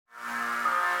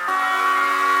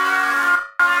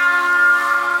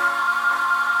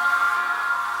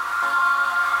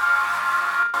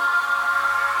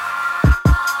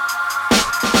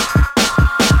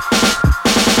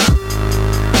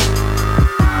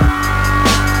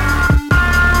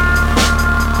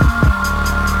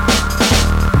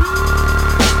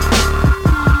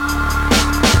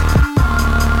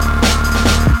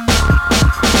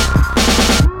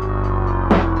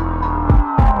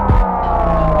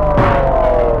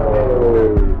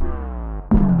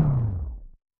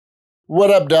What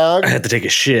up, dog? I had to take a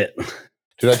shit.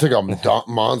 Dude, I took a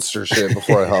monster shit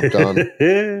before I hopped on.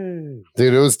 Dude,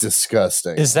 it was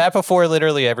disgusting. Is that before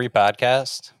literally every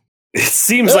podcast? It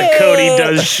seems like Cody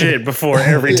does shit before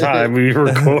every time we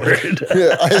record.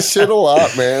 Yeah, I shit a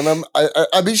lot, man.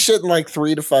 I be shitting like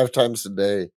 3 to 5 times a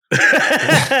day.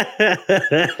 That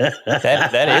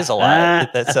is a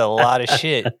lot. That's a lot of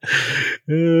shit.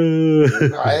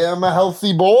 I am a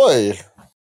healthy boy.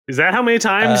 Is that how many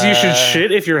times you should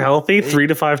shit if you're healthy? 3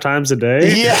 to 5 times a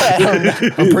day? Yeah.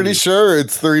 I'm pretty sure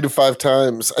it's 3 to 5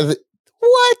 times.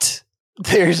 What?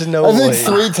 There's no I think way.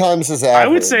 3 times is average. I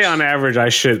would say on average, I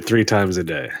shit 3 times a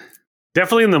day.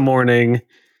 Definitely in the morning.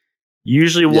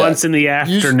 Usually once in the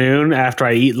afternoon after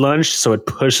I eat lunch, so it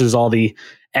pushes all the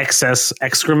excess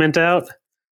excrement out.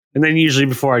 And then usually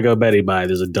before I go beddy bye,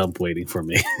 there's a dump waiting for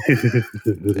me.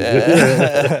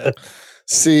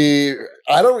 See,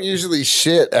 I don't usually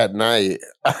shit at night.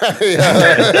 I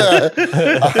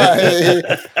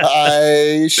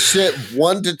shit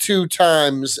 1 to 2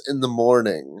 times in the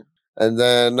morning. And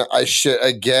then I shit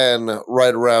again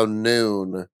right around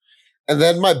noon. And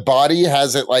then my body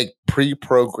has it like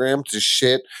pre-programmed to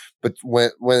shit. But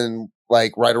when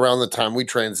like right around the time we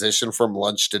transition from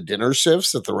lunch to dinner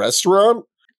shifts at the restaurant.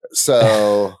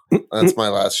 So that's my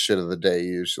last shit of the day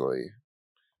usually.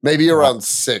 Maybe around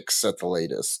 6 at the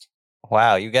latest.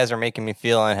 Wow, you guys are making me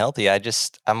feel unhealthy.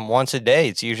 I'm once a day.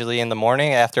 It's usually in the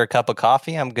morning after a cup of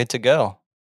coffee. I'm good to go.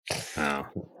 Oh.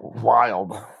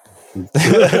 Wild.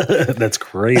 That's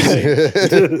crazy.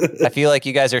 I feel like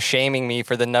you guys are shaming me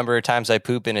for the number of times I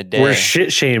poop in a day. We're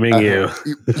shit shaming you.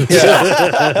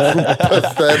 Yeah.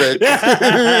 Pathetic.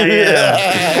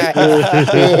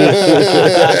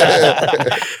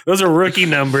 Those are rookie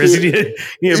numbers. You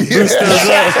boost those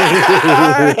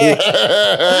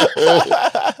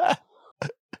up.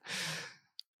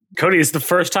 Cody, it's the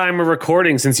first time we're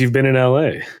recording since you've been in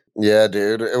LA. Yeah,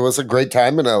 dude. It was a great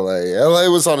time in LA. LA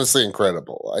was honestly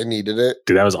incredible. I needed it.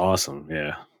 Dude, that was awesome.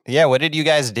 Yeah. Yeah, what did you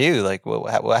guys do? Like,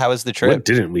 how was the trip? What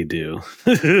didn't we do?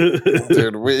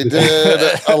 Dude, we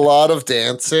did a lot of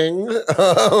dancing.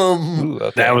 Ooh,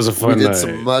 okay. That was a fun We did night.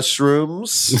 some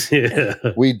mushrooms. Yeah.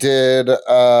 We did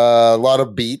a lot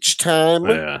of beach time.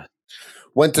 Yeah.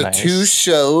 Went to Nice. 2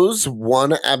 shows,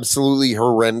 one absolutely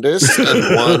horrendous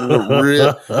and one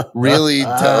really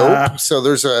dope. So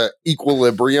there's a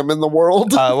equilibrium in the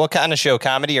world. What kind of show?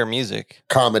 Comedy or music?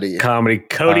 Comedy. Cody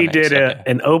nice, did okay.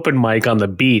 an open mic on the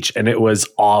beach, and it was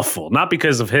awful. Not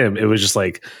because of him. It was just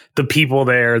like the people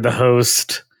there, the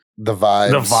host, The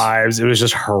vibes. It was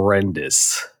just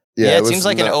horrendous. Yeah, it was seems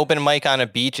like an not- open mic on a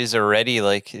beach is already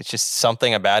like, it's just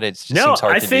something about it. It just No, seems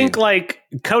hard I to think do. like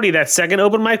Cody, that second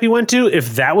open mic we went to,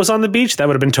 if that was on the beach, that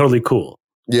would have been totally cool.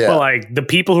 Yeah. But like the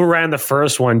people who ran the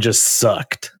first one just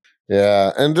sucked.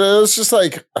 Yeah. And it was just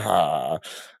like, I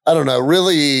don't know,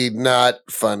 really not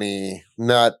funny,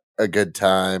 not a good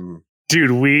time.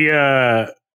 Dude, we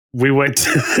went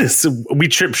to this, we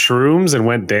tripped shrooms and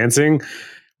went dancing.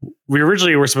 We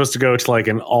originally were supposed to go to like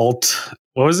an alt,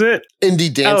 what was it?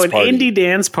 Indie dance an party indie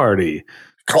dance party.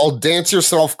 called Dance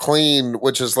Yourself Clean,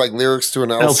 which is like lyrics to an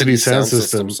LCD Sound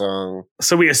System song.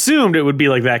 So we assumed it would be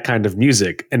like that kind of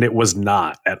music, and it was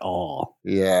not at all.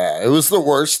 Yeah, it was the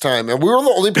worst time. And we were the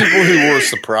only people who were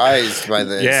surprised by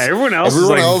this. Yeah, everyone else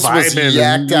Everyone was like else was vibing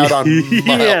yacked out on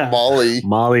Yeah.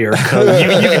 Molly. Or coke. You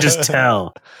can just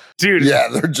tell. Dude, Yeah,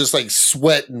 they're just like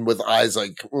sweating with eyes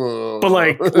like. Ugh. but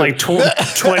like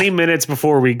 20 minutes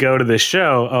before we go to this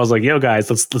show, I was like, "Yo,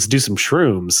 guys, let's do some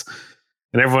shrooms."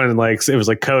 And everyone like it was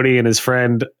like Cody and his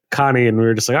friend Connie, and we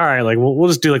were just like, "All right, like we'll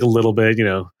just do like a little bit,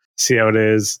 see how it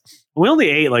is." We only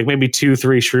ate like maybe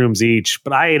 2-3 shrooms each,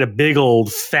 but I ate a big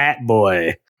old fat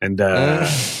boy, and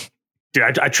dude,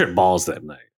 I tripped balls that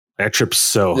night. I tripped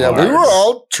so yeah, hard. we were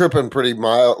all tripping pretty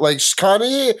mild. Like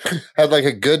Connie had like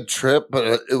a good trip,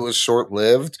 but it was short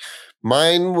lived.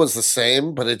 Mine was the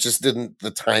same, but it just didn't.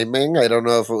 The timing, I don't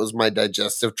know if it was my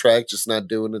digestive tract just not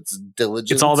doing its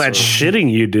diligence. It's all that or-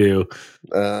 shitting you do.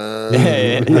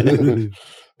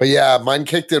 But yeah, mine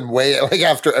kicked in way like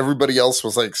after everybody else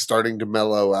was like starting to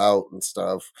mellow out and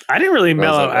stuff. I didn't really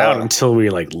mellow like, out wow. until we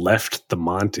like left the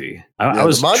Monty. I Yeah,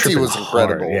 was the Monty tripping was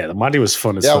hard. incredible. Yeah, the Monty was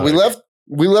fun as Yeah, fuck.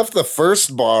 we left the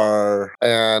first bar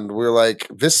and we were like,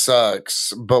 this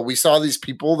sucks. But we saw these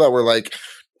people that were like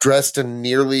dressed in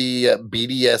nearly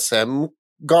BDSM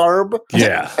garb.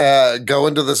 Yeah. Go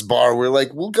into this bar. We're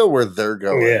like, we'll go where they're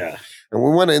going. Yeah. And we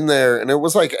went in there and it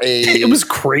was like It was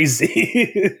crazy.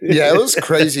 yeah, it was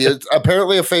crazy. It's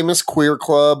apparently a famous queer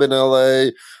club in LA.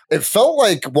 It felt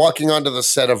like walking onto the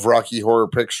set of Rocky Horror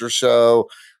Picture Show.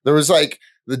 There was like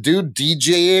the dude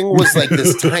DJing was like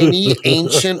this tiny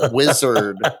ancient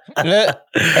wizard.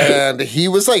 And he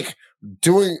was like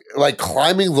doing like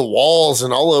climbing the walls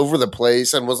and all over the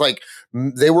place, and was like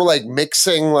they were like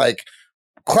mixing like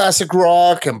classic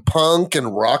rock and punk and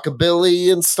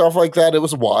rockabilly and stuff like that. It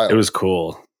was wild. It was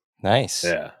cool. Nice.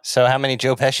 Yeah. So how many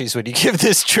Joe Pesci's would you give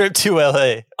this trip to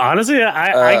LA? Honestly,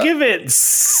 I give it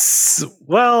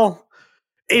well,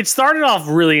 it started off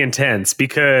really intense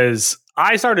because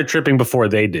I started tripping before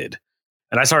they did.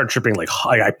 And I started tripping like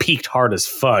I peaked hard as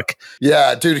fuck.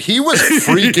 Yeah, dude, he was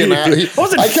freaking out. I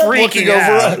wasn't freaking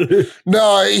out.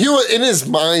 No, he was in his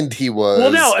mind. He was. Well,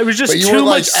 no, it was just too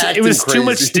much. It was too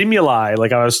much stimuli.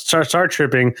 Like I was start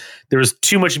tripping. There was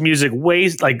too much music.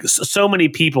 Like so many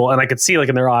people, and I could see like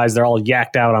in their eyes, they're all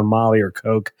yacked out on Molly or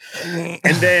Coke.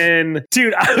 And then,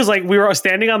 dude, I was like, we were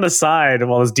standing on the side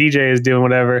while this DJ is doing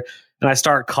whatever, and I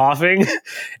start coughing.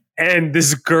 And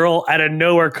this girl out of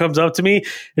nowhere comes up to me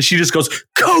and she just goes,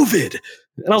 COVID.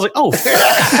 And I was like, oh.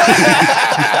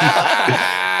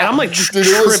 And I'm like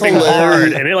tripping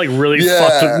hard, and it like really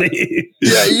fucked with me.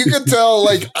 Yeah, you could tell,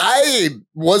 like, I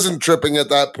wasn't tripping at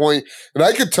that point, and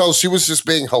I could tell she was just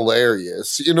being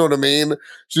hilarious. You know what I mean?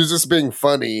 She was just being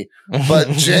funny. But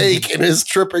Jake, in his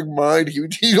tripping mind,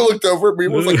 he looked over at me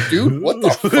and was like, dude, what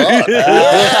the fuck?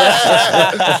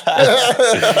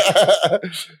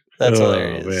 That's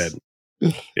hilarious.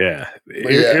 Man. Yeah.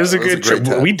 It was a good trip.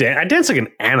 I danced like an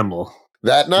animal.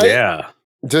 That night? Yeah.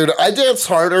 Dude, I danced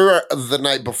harder the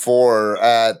night before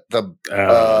at the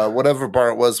whatever bar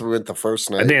it was we went the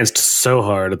first night. I danced so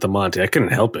hard at the Monty. I couldn't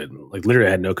help it. Like literally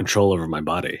I had no control over my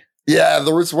body. Yeah,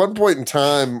 there was one point in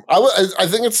time. I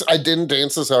think I didn't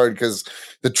dance as hard because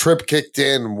the trip kicked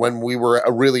in when we were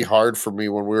really hard for me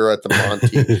when we were at the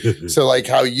Monty. So like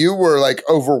how you were like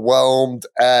overwhelmed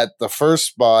at the first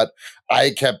spot,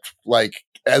 I kept like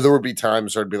there would be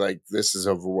times where I'd be like, this is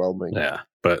overwhelming. Yeah.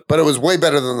 But it was way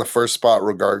better than the first spot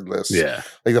regardless. Yeah.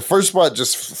 Like the first spot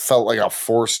just felt like a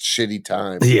forced shitty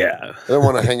time. Yeah. I don't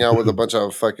want to hang out with a bunch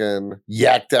of fucking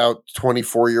yacked out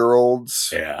 24-year-olds.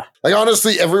 Yeah. Like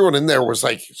honestly, everyone in there was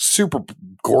like super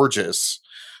gorgeous,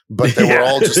 but they were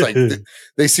all just like,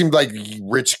 they seemed like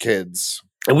rich kids.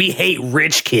 And we hate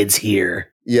rich kids here.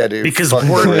 Yeah, dude. Because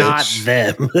we're not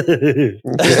them. I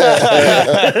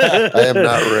am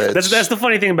not rich. That's the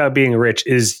funny thing about being rich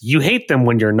is you hate them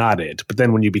when you're not it, but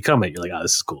then when you become it, you're like, oh,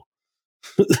 this is cool.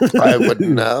 I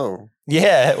wouldn't know.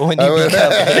 Yeah, when you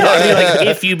become it. No, I mean, like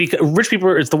if you become rich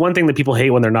people, it's the one thing that people hate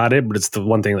when they're not it, but it's the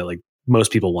one thing that like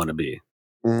most people want to be.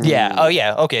 Yeah. Oh,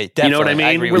 yeah. Okay. Definitely. You know what I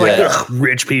mean? We're like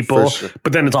rich people,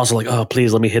 but then it's also like, oh,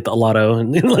 please let me hit the lotto,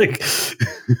 and like,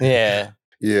 yeah.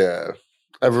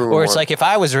 Everyone or it's like if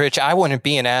I was rich, I wouldn't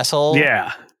be an asshole.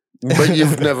 Yeah. But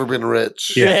you've never been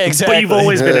rich. Yeah, exactly. But you've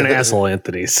always been an asshole,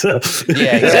 Anthony. So.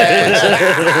 Yeah,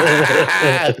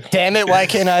 exactly. Damn it, why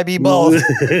can't I be both?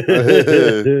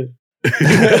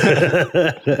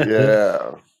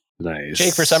 Yeah. Nice.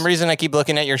 Jake, for some reason I keep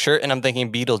looking at your shirt and I'm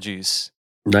thinking Beetlejuice.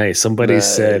 Nice. Somebody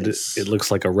said it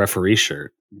looks like a referee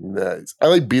shirt. Nice. I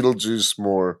like Beetlejuice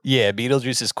more. Yeah,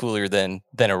 Beetlejuice is cooler than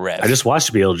a ref. I just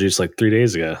watched Beetlejuice like 3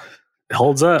 days ago. It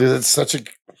holds up. Dude, it's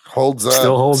holds up.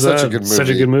 Still holds such up. A good movie. Such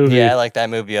a good movie. Yeah, I like that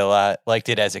movie a lot. Liked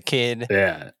it as a kid.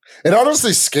 Yeah. It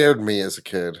honestly scared me as a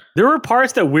kid. There were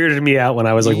parts that weirded me out when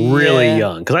I was like really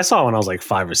young. Because I saw it when I was like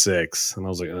 5 or 6. And I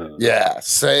was like, oh. Yeah,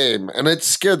 same. And it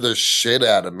scared the shit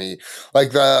out of me.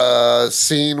 Like the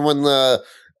scene when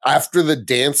after the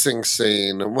dancing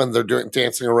scene, when they're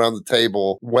dancing around the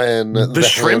table, when the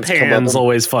shrimp hands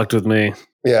always fucked with me.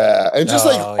 Yeah, and just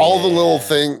like all the little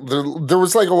thing, there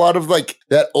was like a lot of like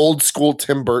that old school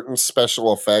Tim Burton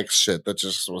special effects shit that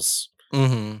just was.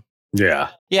 Mm-hmm. Yeah,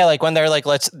 like when they're like,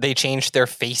 they changed their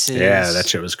faces. Yeah, that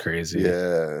shit was crazy.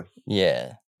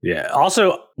 Yeah.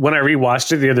 Also, when I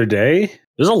rewatched it the other day,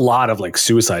 there's a lot of like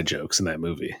suicide jokes in that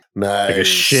movie. Nice. Like a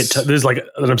shit. There's like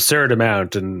an absurd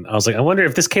amount, and I was like, I wonder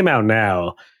if this came out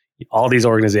now, all these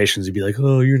organizations would be like,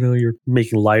 oh, you're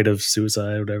making light of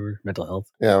suicide, whatever, mental health.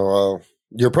 Yeah, well.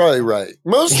 You're probably right.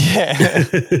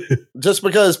 Just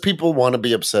because people want to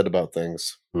be upset about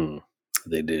things.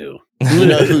 They do. You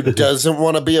know who doesn't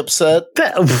want to be upset?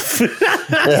 I don't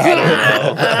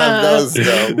know. That was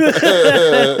dumb.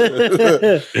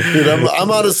 Dude,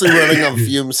 I'm honestly running on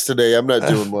fumes today. I'm not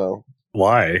doing well.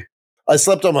 Why? I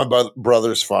slept on my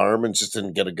brother's farm and just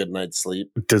didn't get a good night's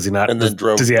sleep. Does he not? And then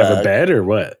drove Does he back. have a bed or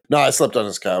what? No, I slept on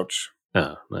his couch.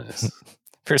 Oh, nice.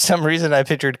 For some reason, I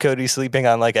pictured Cody sleeping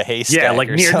on like a haystack. Yeah, like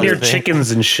near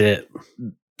chickens and shit.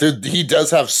 Dude, he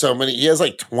does have so many. He has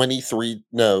like 23.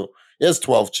 No, he has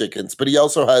 12 chickens, but he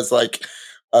also has like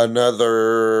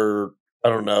another I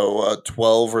don't know,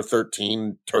 12 or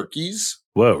 13 turkeys.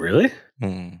 Whoa, really?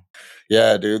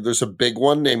 Yeah, dude. There's a big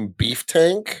one named Beef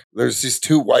Tank. There's these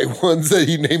 2 white ones that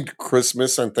he named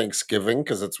Christmas and Thanksgiving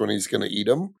because that's when he's going to eat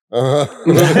them.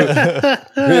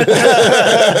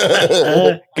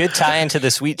 Good tie into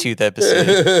the Sweet Tooth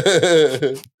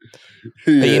episode.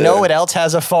 But you know what else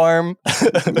has a farm?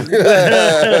 The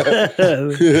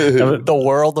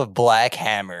World of Black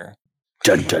Hammer.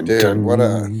 Dun, dun, Dude, dun. what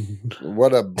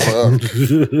a book.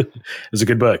 It was a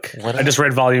good book. I just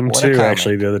read volume 2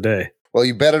 actually the other day. Well,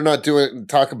 you better not do it and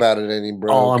talk about it any,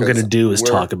 bro. All I'm going to do is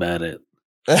talk about it.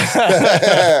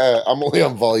 I'm only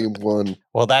on volume 1.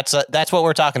 Well, that's what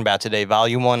we're talking about today.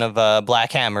 Volume 1 of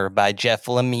Black Hammer by Jeff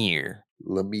Lemire.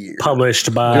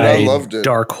 Published by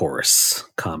Dark Horse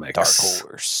Comics. Dark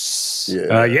Horse.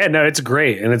 Yeah. No, it's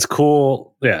great and it's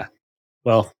cool. Yeah.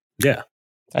 Well, yeah.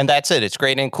 And that's it. It's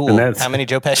great and cool. How many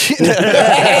Joe Pesci?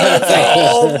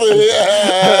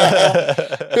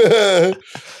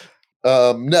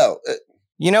 No.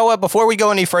 You know what? Before we go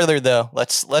any further, though,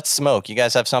 let's smoke. You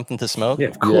guys have something to smoke? Yeah,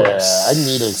 of course. Yeah, I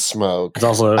need a smoke. It's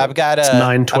also I've got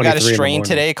a strain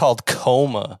today called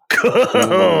Coma.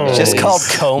 Oh, just called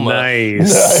Coma.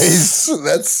 Nice.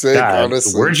 That's sick. God,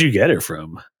 honestly, where'd you get it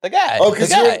from? The guy. Oh,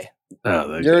 because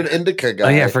you're an indica guy. Oh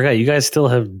yeah, I forgot. You guys still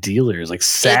have dealers, like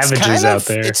savages out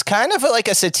there. It's kind of like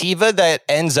a sativa that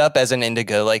ends up as an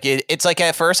indica. Like it's like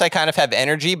at first I kind of have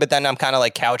energy, but then I'm kind of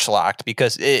like couch locked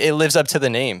because it lives up to the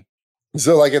name.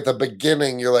 So like at the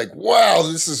beginning, you're like, wow,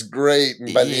 this is great.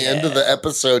 And by the end of the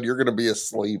episode, you're going to be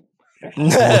asleep.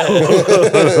 Nah,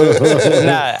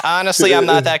 honestly, I'm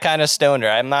not that kind of stoner.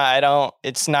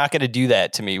 It's not going to do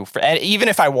that to me. Even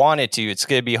if I wanted to, it's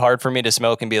going to be hard for me to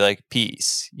smoke and be like,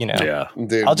 peace, you know? Yeah.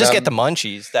 Dude, I'll just get the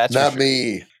munchies. That's not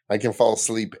me. I can fall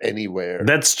asleep anywhere.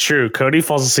 That's true. Cody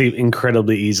falls asleep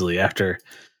incredibly easily after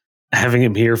having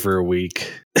him here for a week.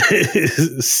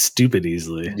 Stupid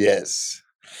easily. Yes.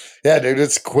 Yeah, dude,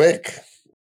 it's quick.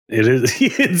 It is.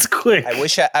 It's quick. I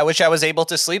wish I was able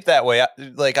to sleep that way.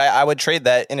 I would trade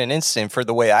that in an instant for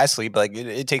the way I sleep. Like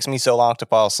it takes me so long to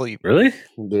fall asleep. Really?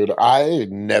 Dude, I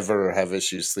never have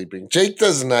issues sleeping. Jake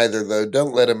doesn't either, though.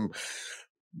 Don't let him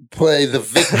play the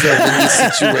victim in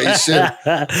this situation.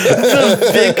 The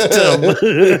victim.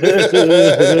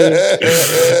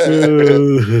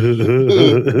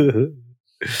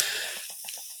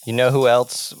 You know who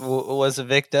else was a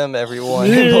victim? Everyone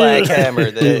in Black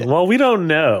Hammer. Well, we don't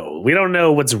know. We don't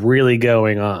know what's really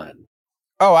going on.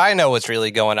 Oh, I know what's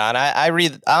really going on.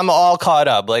 I'm all caught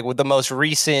up. Like with the most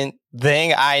recent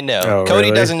thing I know. Oh, Cody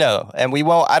really? doesn't know. And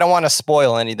I don't want to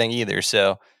spoil anything either.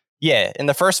 So yeah, in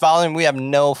the first volume, we have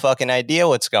no fucking idea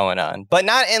what's going on. But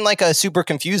not in like a super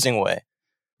confusing way.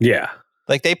 Yeah.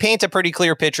 Like they paint a pretty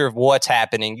clear picture of what's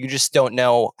happening. You just don't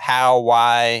know how,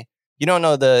 why. You don't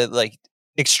know the like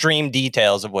extreme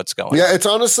details of what's going on. Yeah, it's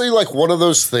honestly like one of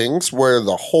those things where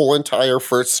the whole entire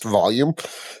first volume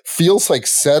feels like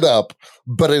set up,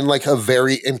 but in like a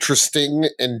very interesting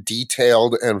and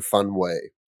detailed and fun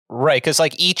way. Right, because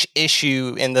like each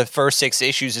issue in the first 6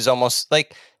 issues is almost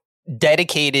like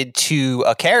dedicated to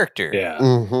a character. Yeah.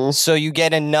 Mm-hmm. So you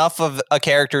get enough of a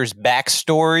character's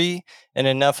backstory and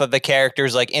enough of the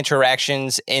character's like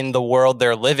interactions in the world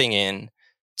they're living in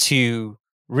to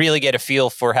really get a feel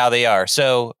for how they are.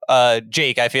 So,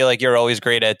 Jake, I feel like you're always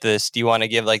great at this. Do you want to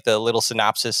give like the little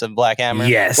synopsis of Black Hammer?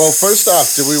 Yes. Well, first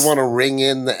off, do we want to ring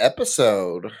in the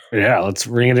episode? Yeah, let's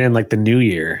ring it in like the new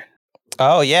year.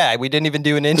 Oh, yeah. We didn't even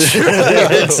do an intro.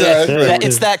 Exactly.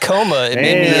 It's that coma. It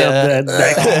made me,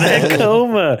 that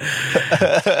coma.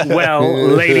 Well,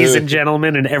 ladies and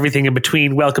gentlemen, and everything in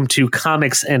between, welcome to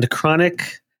Comics and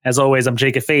Chronic. As always, I'm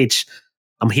Jake F.H.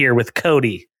 I'm here with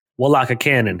Cody Walaka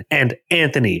Cannon and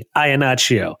Anthony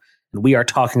Iannaccio. And we are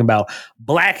talking about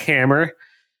Black Hammer.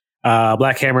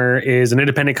 Black Hammer is an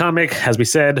independent comic, as we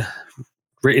said,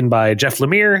 written by Jeff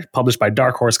Lemire, published by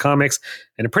Dark Horse Comics.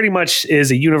 And it pretty much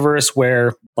is a universe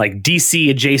where like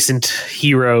DC adjacent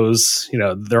heroes, you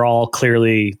know, they're all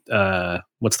clearly,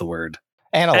 what's the word?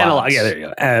 Analogs. Yeah, there you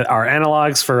go. Are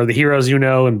analogs for the heroes you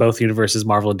know in both universes,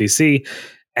 Marvel and DC.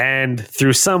 And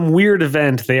through some weird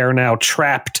event, they are now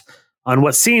trapped on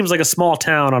what seems like a small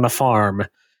town on a farm.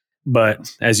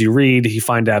 But as you read, you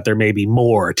find out there may be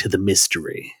more to the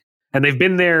mystery. And they've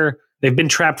been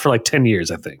trapped for like 10 years,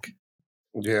 I think.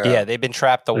 Yeah, they've been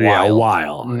trapped a while. Yeah, a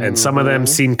while. Mm-hmm. And some of them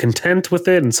seem content with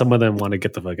it, and some of them want to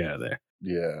get the fuck out of there.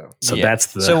 Yeah. So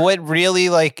that's So what really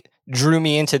like drew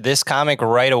me into this comic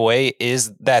right away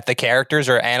is that the characters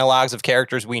are analogs of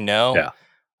characters we know. Yeah.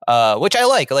 which I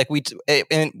like. Like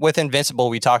with Invincible,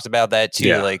 we talked about that too.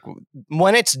 Yeah. Like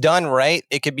when it's done right,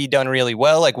 it could be done really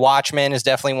well. Like Watchmen is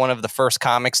definitely one of the first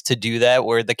comics to do that,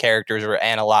 where the characters are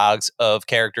analogs of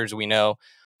characters we know.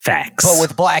 Facts. But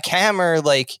with Black Hammer,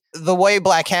 like the way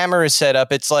Black Hammer is set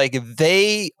up, it's like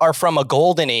they are from a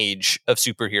golden age of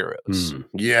superheroes. Mm.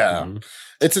 Yeah. Mhm.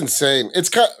 It's insane. It's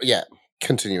kind yeah.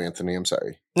 Continue, Anthony. I'm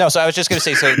sorry. No, so I was just going to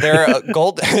say, so they're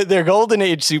they're golden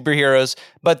age superheroes,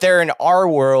 but they're in our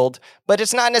world. But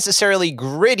it's not necessarily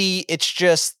gritty. It's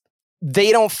just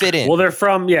they don't fit in. Well, they're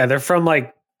from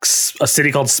like a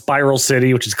city called Spiral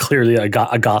City, which is clearly a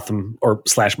Gotham or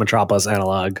 / Metropolis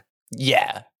analog.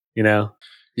 Yeah. You know,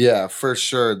 Yeah, for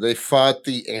sure. They fought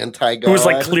the anti-god. it was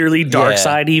like clearly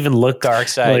Darkseid. Even looked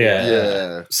Darkseid. Oh, yeah.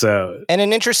 Yeah. So And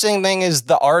an interesting thing is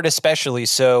the art, especially.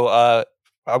 So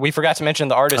we forgot to mention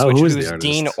the artist, who is which the is artist?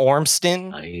 Dean Ormston.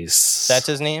 nice. That's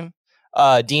his name.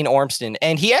 Dean Ormston.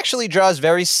 And he actually draws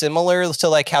very similar to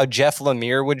like how Jeff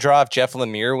Lemire would draw if Jeff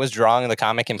Lemire was drawing the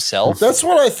comic himself. That's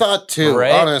what I thought too,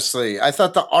 Right? honestly. I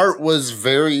thought the art was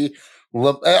very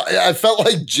I felt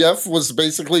like Jeff was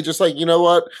basically just like, you know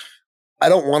what? I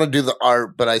don't want to do the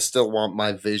art, but I still want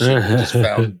my vision. I just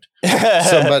found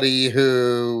somebody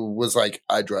who was like,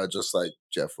 I draw just like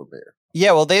Jeff Lemire.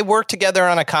 Yeah, well, they worked together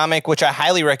on a comic, which I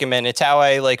highly recommend. It's how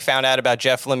I like found out about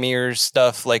Jeff Lemire's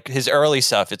stuff, like his early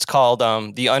stuff. It's called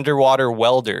The Underwater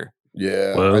Welder.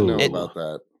 Yeah, Whoa. I know It- about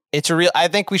that. It's a real. I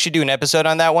think we should do an episode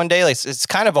on that one day. Like, it's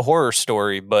kind of a horror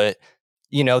story, but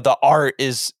you know, the art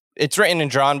is. It's written and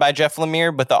drawn by Jeff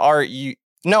Lemire, but the art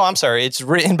No, I'm sorry. It's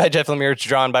written by Jeff Lemire. It's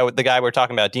drawn by the guy we're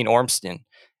talking about, Dean Ormston,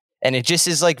 and it just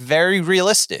is like very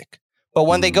realistic. But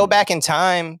when they go back in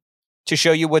time to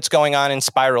show you what's going on in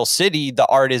Spiral City, the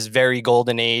art is very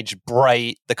golden age,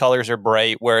 bright. The colors are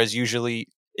bright, whereas usually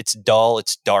it's dull,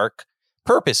 it's dark,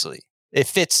 purposely. It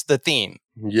fits the theme.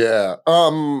 Yeah.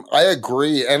 I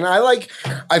agree. And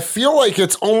I feel like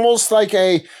it's almost like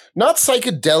a not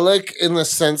psychedelic in the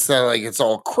sense that like it's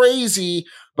all crazy,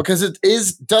 because it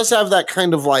does have that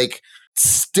kind of like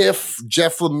stiff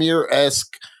Jeff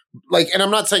Lemire-esque, like, and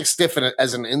I'm not saying stiff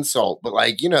as an insult, but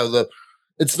like, you know,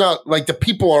 it's not like the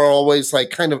people are always like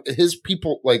kind of his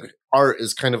people, like art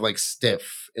is kind of like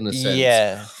stiff in a sense.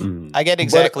 Yeah, I get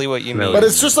exactly what you mean. But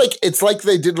it's just like, it's like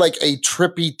they did like a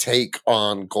trippy take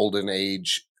on Golden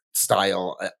Age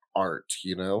style art,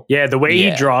 you know? Yeah, the way he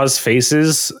Yeah. draws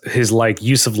faces, his like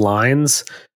use of lines,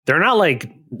 they're not like,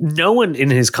 no one in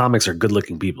his comics are good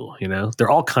looking people, you know? They're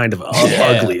all kind of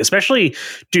Yeah. ugly, especially,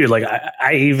 dude, like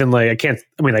I even like, I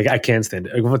can't stand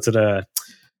it. What's it?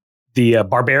 The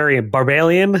Barbalian.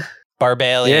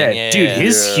 Barbalian. Dude,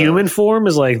 his Yeah. human form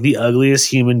is like the ugliest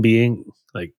human being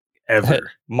like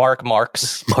ever. Mark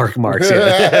Marks. Mark Marks.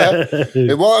 Yeah.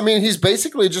 Well, I mean, he's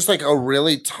basically just like a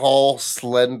really tall,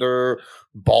 slender,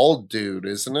 bald dude,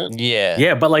 isn't it? Yeah.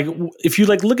 Yeah, but like if you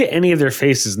like look at any of their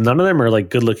faces, none of them are like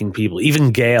good looking people.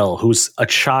 Even Gail, who's a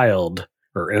child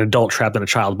or an adult trapped in a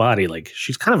child body, like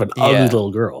she's kind of an ugly Yeah.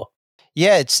 little girl.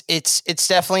 Yeah, it's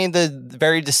definitely the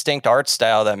very distinct art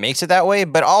style that makes it that way.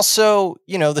 But also,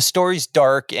 you know, the story's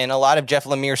dark, and a lot of Jeff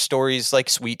Lemire stories, like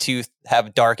Sweet Tooth,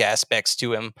 have dark aspects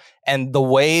to him. And the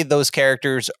way those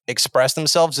characters express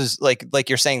themselves is like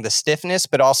you're saying, the stiffness,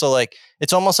 but also like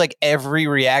it's almost like every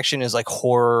reaction is like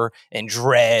horror and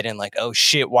dread and like, oh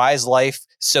shit, why is life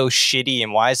so shitty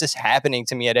and why is this happening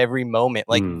to me at every moment?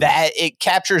 Like that, it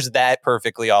captures that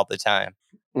perfectly all the time.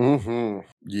 Mm-hmm.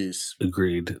 Yes.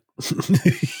 Agreed.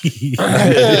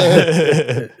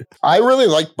 I really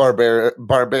liked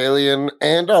Barbalian,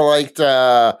 and I liked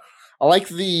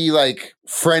the like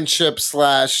friendship /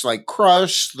 like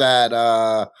crush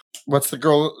that what's the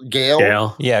girl Gale?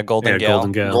 Gail. Yeah, Golden Gale.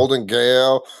 Golden Gale. Golden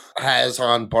Gale has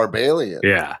on Barbalian.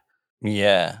 Yeah.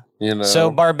 Yeah. You know. So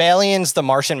Barbalian's the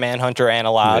Martian Manhunter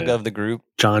analog Yeah. of the group.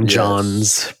 John Yes.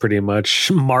 Johns, pretty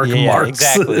much. Mark Yeah, Marks.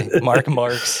 exactly. Mark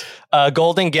Marks.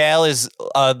 Golden Gale is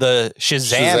the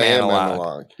Shazam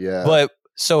analog. Yeah. But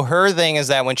so her thing is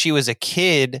that when she was a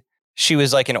kid, she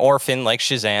was like an orphan, like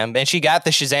Shazam, and she got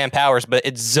the Shazam powers, but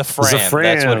it's Zafram.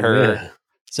 That's what her yeah.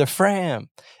 Zafram,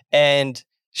 and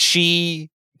she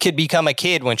could become a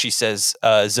kid when she says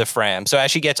Zafram. So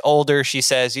as she gets older, she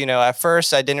says, you know, at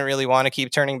first I didn't really want to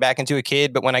keep turning back into a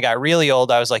kid, but when I got really old,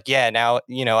 I was like, yeah, now,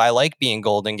 you know, I like being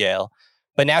Golden Gale.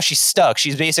 But now she's stuck.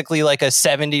 She's basically like a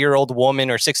 70-year-old woman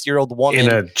or 60-year-old woman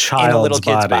In a child's little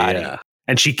kid's body. Yeah.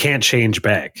 And she can't change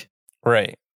back.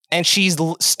 Right. And she's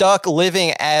stuck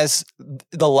living as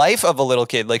the life of a little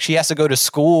kid. Like she has to go to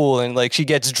school and like she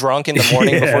gets drunk in the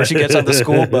morning Yeah. before she gets on the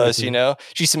school bus, you know?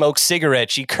 She smokes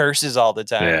cigarettes. She curses all the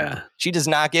time. Yeah. She does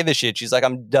not give a shit. She's like,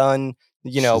 I'm done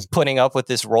putting up with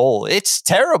this role. It's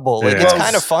terrible. Like, Yeah. it's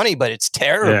kind of funny, but it's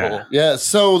terrible. Yeah,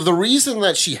 so the reason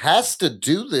that she has to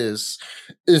do this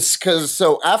is because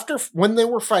after when they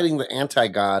were fighting the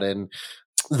anti-god in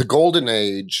the Golden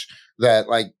Age, that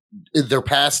like their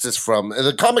past is from,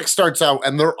 the comic starts out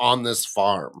and they're on this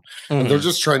farm and they're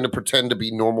just trying to pretend to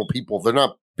be normal people. They're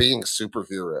not being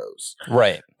superheroes.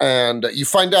 Right. And you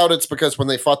find out it's because when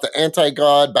they fought the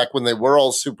anti-god back when they were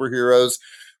all superheroes,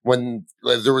 when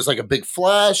there was like a big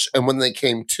flash, and when they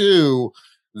came to,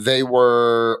 they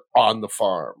were on the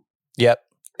farm. Yep.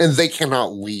 And they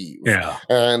cannot leave. Yeah.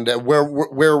 And where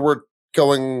we're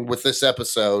going with this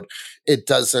episode, it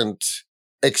doesn't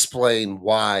explain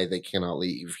why they cannot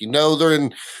leave. They're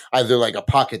in either like a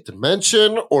pocket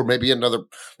dimension or maybe another.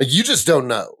 Like, you just don't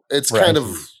know. It's kind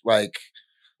of like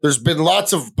there's been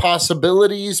lots of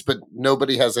possibilities, but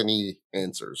nobody has any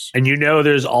answers. And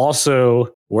there's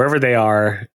also, wherever they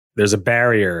are, there's a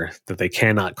barrier that they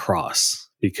cannot cross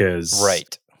because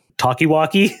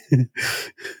Talkie-Walkie,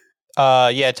 Talkie-Walkie,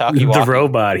 the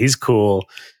robot, he's cool.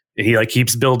 And he like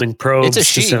keeps building probes. It's a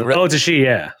she. It's a she,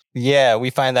 yeah. Yeah,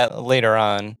 we find that later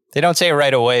on. They don't say it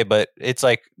right away, but it's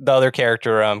like the other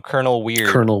character, Colonel Weird.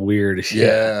 Colonel Weird.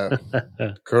 Yeah.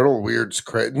 Colonel Weird's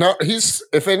crazy. No, he's,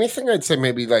 if anything, I'd say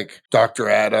maybe like Dr.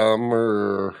 Adam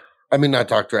not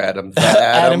Dr. Adam.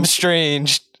 Adam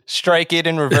Strange. Strike it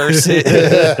and reverse it.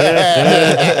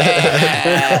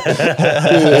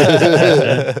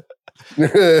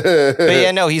 But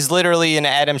yeah, no, he's literally an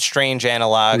Adam Strange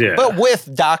analog, but with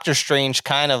Doctor Strange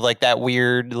kind of like that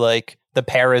weird, like the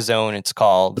Parazone, it's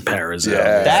called. The Parazone.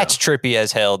 Yeah. That's trippy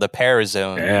as hell, the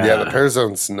Parazone. Yeah, the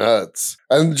Parazone's nuts.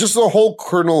 And just the whole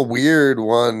Colonel Weird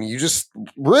one, you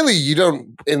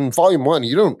don't, in Volume 1,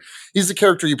 he's the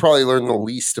character you probably learn the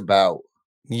least about.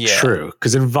 Yeah. True.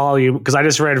 Because I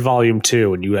just read Volume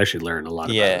 2 and you actually learn a lot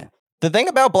about it. The thing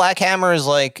about Black Hammer is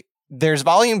like, there's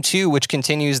Volume 2, which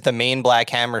continues the main Black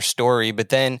Hammer story, but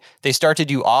then they start to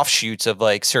do offshoots of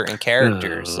like certain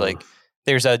characters. Like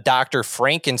there's a Dr.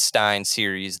 Frankenstein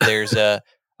series. There's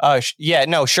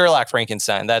Sherlock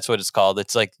Frankenstein. That's what it's called.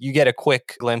 It's like you get a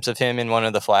quick glimpse of him in one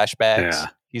of the flashbacks. Yeah.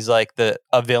 He's like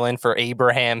a villain for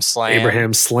Abraham Slam.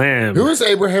 Abraham Slam. Who is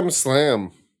Abraham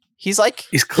Slam? He's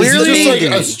Is clearly he just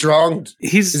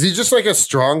like a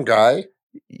strong guy?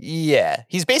 Yeah,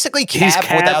 he's basically Cap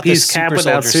without the super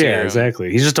soldier serum. Yeah,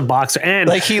 exactly. He's just a boxer, and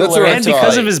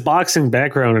because of his boxing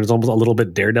background, it's almost a little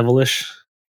bit Daredevilish.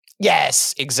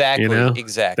 Yes, exactly.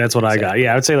 Exactly. That's what I got.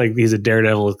 Yeah, I would say like he's a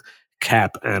Daredevil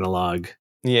Cap analog.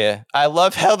 Yeah, I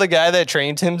love how the guy that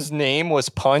trained him's name was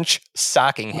Punch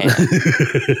Sockingham.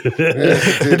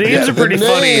 The names are pretty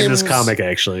funny in this comic,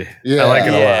 actually. Yeah, I like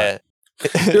it a lot.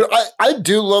 Dude, I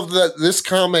do love that this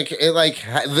comic, it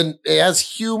has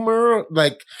humor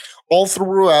like all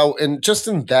throughout, and just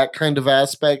in that kind of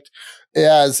aspect,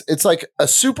 it's like a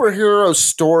superhero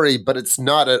story, but it's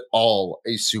not at all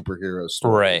a superhero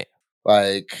story. Right.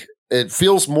 Like it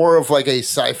feels more of like a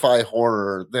sci-fi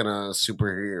horror than a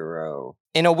superhero.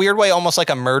 In a weird way, almost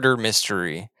like a murder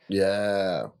mystery.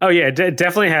 Yeah. Oh yeah, it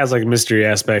definitely has like mystery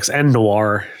aspects and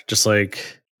noir, just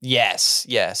like Yes.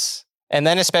 And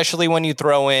then especially when you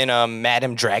throw in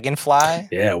Madame Dragonfly.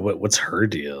 Yeah, what's her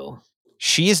deal?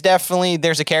 She's definitely,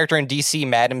 there's a character in DC,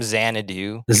 Madame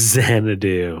Xanadu.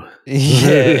 Xanadu.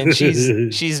 Yeah, and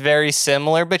she's very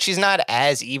similar, but she's not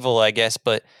as evil, I guess.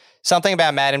 But something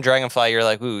about Madame Dragonfly, you're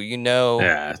like, ooh,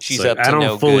 she's like, up to no good. I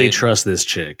don't fully trust this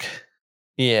chick.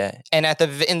 Yeah, and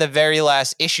in the very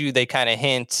last issue, they kind of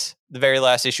hint, the very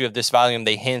last issue of this volume,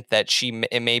 they hint that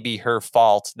it may be her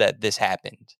fault that this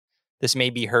happened. This may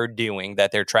be her doing,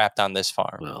 that they're trapped on this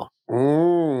farm. Well.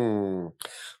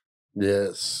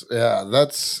 Yes. Yeah,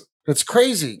 that's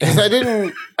crazy because I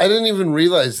didn't even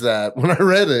realize that when I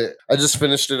read it. I just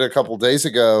finished it a couple days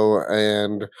ago,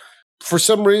 and for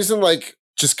some reason, like,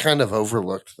 just kind of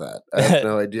overlooked that. I have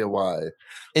no idea why.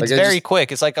 It's very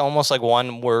quick. It's like almost like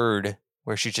one word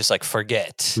where she's just like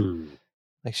forget.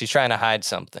 Like she's trying to hide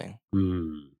something.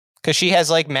 Because she has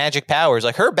like magic powers.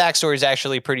 Like her backstory is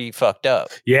actually pretty fucked up.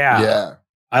 Yeah.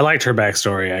 I liked her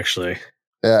backstory actually.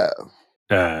 Yeah.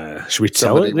 Should we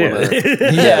tell it?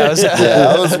 That's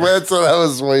what I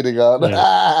was waiting on.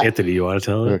 Anthony, you want to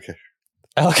tell it?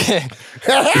 Okay. I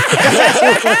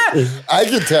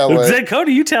can tell it.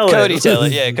 Cody, you tell it. Cody, tell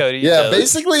it. Yeah, Cody. Yeah,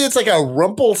 basically, it's like a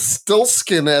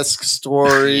Rumpelstiltskin-esque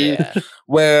story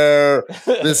where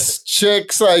this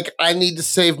chick's like, I need to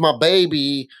save my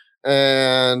baby.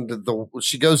 And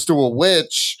she goes to a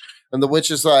witch, and the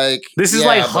witch is like, this is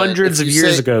like hundreds of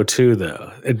years ago, too,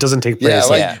 though. It doesn't take place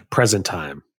like present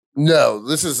time. No,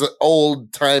 this is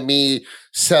old-timey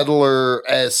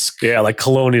settler-esque. Yeah, like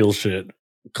colonial shit.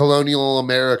 colonial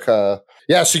America.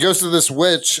 Yeah, she goes to this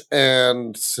witch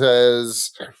and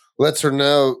says, lets her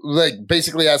know, like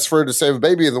basically asks for her to save a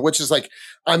baby. And the witch is like,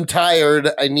 I'm tired.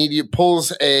 I need you.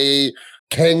 Pulls a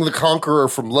Kang the Conqueror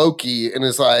from Loki and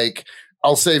is like,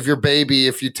 I'll save your baby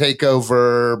if you take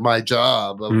over my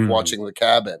job of watching the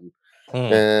cabin.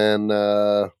 And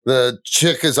the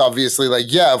chick is obviously like,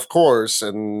 yeah, of course.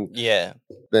 And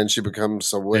then she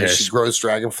becomes a witch. She grows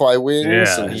dragonfly wings.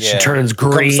 And she turns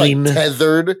green.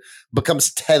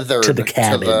 Becomes tethered to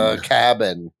the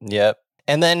cabin. Yep.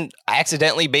 And then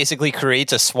accidentally basically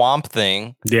creates a swamp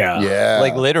thing. Yeah.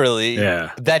 Like literally.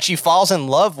 Yeah. That she falls in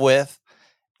love with.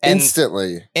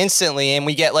 Instantly. And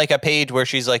we get like a page where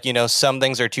she's like, some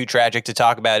things are too tragic to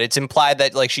talk about. It's implied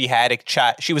that like she had a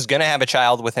child. She was going to have a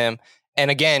child with him. And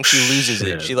again, she loses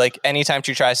it. She like, anytime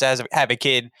she tries to have a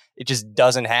kid, it just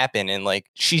doesn't happen. And like,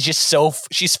 she's just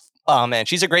she's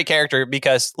a great character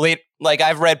because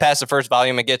I've read past the first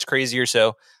volume. It gets crazier.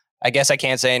 So I guess I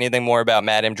can't say anything more about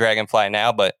Madame Dragonfly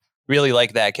now, but really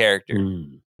like that character.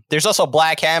 There's also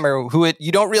Black Hammer, who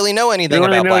you don't really know anything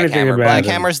about Black Hammer. Black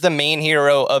Hammer's the main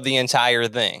hero of the entire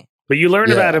thing. But you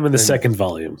learn about him in the second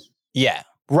volume. Yeah.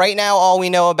 Right now, all we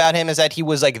know about him is that he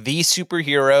was like the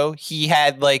superhero. He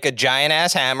had like a giant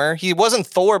ass hammer. He wasn't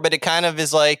Thor, but it kind of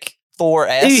is like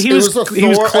Thor-esque. He was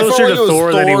closer to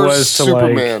Thor than he was to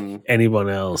Superman. Like anyone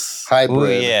else.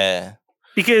 Hybrid. Ooh, yeah.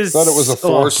 Because I thought it was a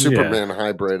Thor Superman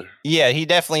hybrid. Yeah, he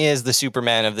definitely is the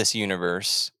Superman of this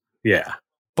universe. Yeah.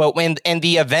 But in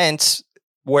the event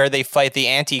where they fight the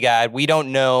anti-god, we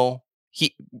don't know.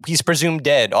 He's presumed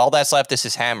dead. All that's left is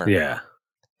his hammer. Yeah.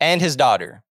 And his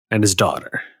daughter.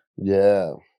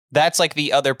 Yeah. That's like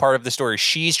the other part of the story.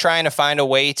 She's trying to find a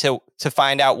way to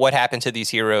find out what happened to these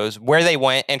heroes, where they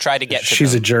went, and try to get to them.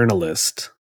 She's a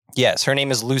journalist. Yes, her name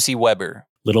is Lucy Weber.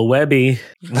 Little Webby.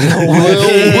 Little Webby.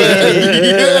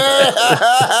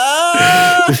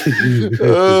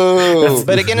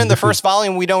 But again, in the first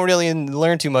volume, we don't really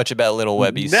learn too much about Little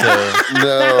Webby. So.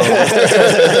 No.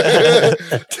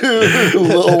 Dude,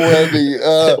 Little Webby.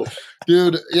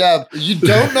 Dude, yeah, you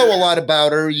don't know a lot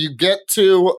about her. You get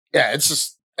to, it's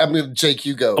just, I mean, Jake,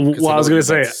 you go. Well, I was going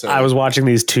to say, I was watching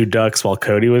these two ducks while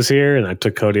Cody was here, and I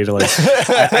took Cody to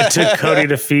I took Cody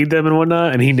to feed them and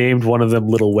whatnot, and he named one of them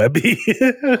Little Webby.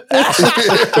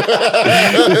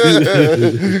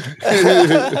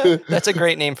 That's a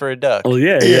great name for a duck. Well,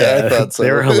 yeah. I thought so.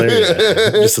 They were hilarious.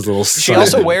 Just a little. She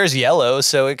also wears yellow,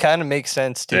 so it kind of makes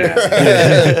sense too.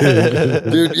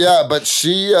 Dude, yeah, but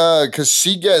she, because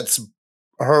she gets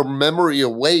her memory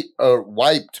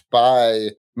wiped by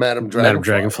Madame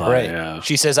Dragonfly. Right. Yeah.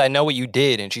 She says, I know what you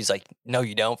did. And she's like, no,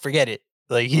 you don't. Forget it.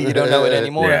 Like, you don't know it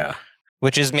anymore. Yeah.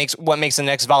 Which is what makes the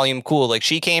next volume cool. Like,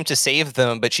 she came to save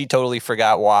them, but she totally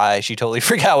forgot why. She totally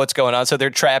forgot what's going on. So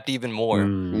they're trapped even more.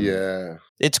 Yeah.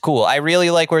 It's cool. I really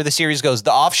like where the series goes.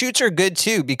 The offshoots are good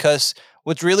too, because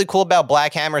what's really cool about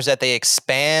Black Hammer is that they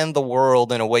expand the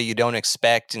world in a way you don't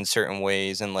expect in certain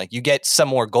ways. And like, you get some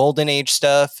more Golden Age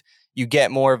stuff. You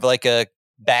get more of like a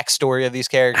backstory of these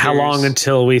characters. How long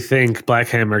until we think Black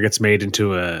Hammer gets made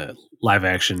into a live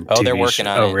action TV they're working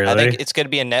on it. Oh, really? I think it's going to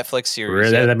be a Netflix series.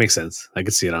 Really? Yeah. That makes sense. I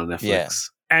could see it on Netflix. Yeah.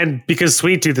 And because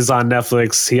Sweet Tooth is on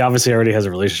Netflix, he obviously already has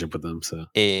a relationship with them. So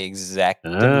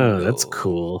exactly. Oh, that's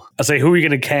cool. I'll say, who are you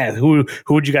going to cast? Who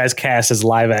would you guys cast as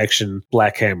live action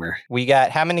Black Hammer? We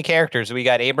got how many characters? We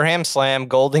got Abraham Slam,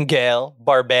 Golden Gale,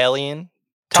 Barbalian,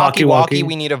 Talkie Walkie.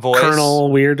 We need a voice.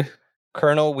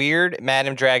 Colonel Weird,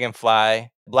 Madame Dragonfly,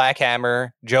 Black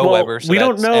Hammer, Joe Weber. So we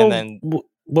don't know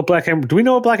what Black Hammer. Do we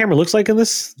know what Black Hammer looks like in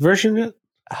this version yet?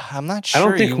 I'm not sure. I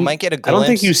don't think you might get a glimpse. I don't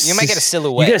think you might get a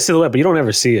silhouette. You get a silhouette, but you don't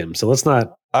ever see him. So let's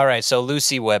not. All right. So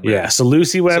Lucy Weber. Yeah. So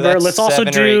Lucy Weber. Let's also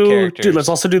do. Dude, let's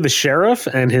also do the sheriff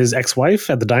and his ex-wife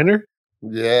at the diner.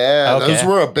 Yeah, those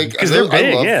were a big because they're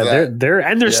big. Yeah,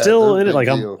 they're still in it. Like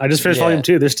I just finished volume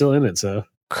 2. They're still in it. So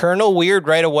Colonel Weird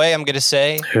right away. I'm gonna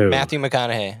say Matthew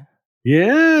McConaughey.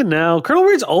 Yeah, no, Colonel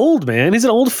Weird's old, man. He's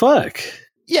an old fuck.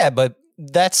 Yeah, but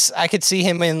I could see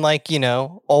him in like,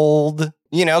 old,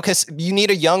 because you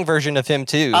need a young version of him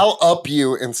too. I'll up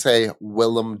you and say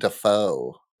Willem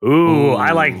Dafoe. Ooh,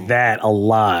 I like that a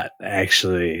lot,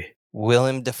 actually.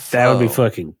 Willem Dafoe. That would be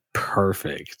fucking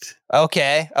perfect.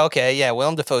 Okay, yeah,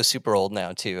 Willem Dafoe's super old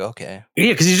now too, okay.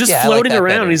 Yeah, because he's just floating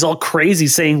around and he's all crazy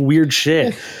saying weird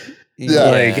shit.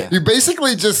 Yeah, you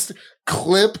basically just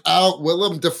clip out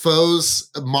Willem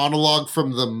Dafoe's monologue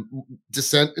from the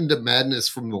Descent into Madness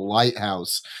from the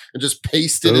Lighthouse and just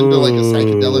paste it into like a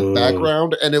psychedelic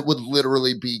background, and it would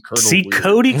literally be Colonel Weird.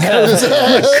 Cody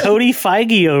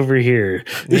Feige over here.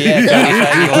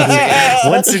 Yeah,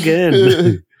 once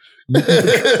again.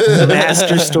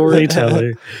 Master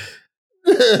storyteller.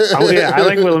 Oh yeah, I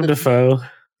like Willem Dafoe.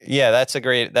 Yeah,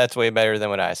 that's way better than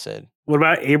what I said. What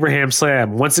about Abraham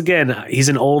Slam? Once again, he's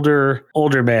an older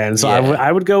man, so Yeah.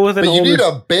 I would go with an But you older. need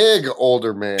a big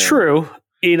older man. True.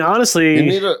 And honestly, You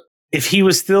need a. if he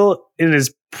was still in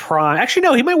his prime, actually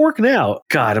no, he might work now.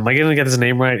 God, am I going to get his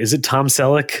name right? Is it Tom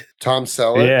Selleck? Tom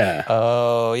Selleck. Yeah.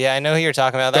 Oh, yeah, I know who you're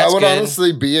talking about. That That's would good.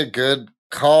 honestly be a good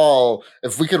call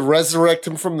if we could resurrect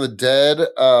him from the dead.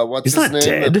 What's He's his not name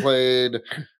dead. that played?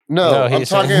 No, No, I'm he's-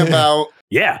 talking about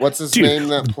Yeah. what's his Dude, name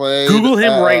that played? Google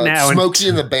him right now and- Smokey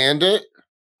and the Bandit.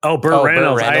 Oh, Burt Burt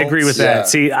Reynolds. I agree with that. Yeah.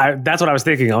 See, that's what I was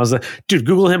thinking. I was like, dude,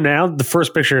 Google him now. The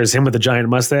first picture is him with a giant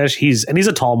mustache. He's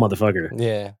a tall motherfucker.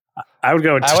 Yeah. I would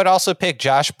go. I would also pick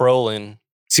Josh Brolin.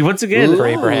 See, once again, For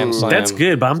Abraham Slam. that's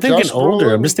good, but I'm thinking Josh older.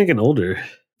 Brolin. I'm just thinking older.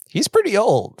 He's pretty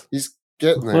old, He's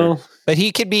getting there. Well, but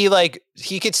he could be like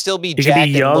he could still be he could jacked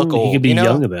be young. and look old. He could be you know?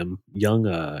 young of them. Young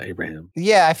Abraham.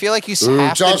 Yeah, I feel like you Ooh,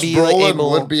 have Josh to be Brolin like,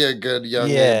 able. would be a good young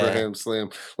Yeah. Abraham Slam,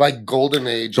 like Golden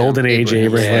Age. Golden Age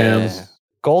Abraham. Yeah.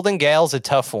 Golden Gale's a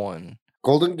tough one.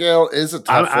 Golden Gale is a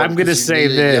tough I'm one. going to 'cause you say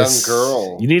need this: a young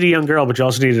girl. you need a young girl, but you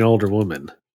also need an older woman.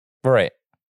 Right.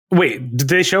 Wait, did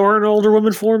they show her in older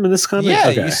woman form in this comic? Yeah,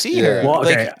 Okay. you see Yeah. her. Well,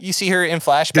 okay. Like you see her in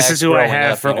flashbacks. This is who I growing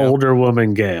have up, for you know? older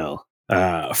woman Gale.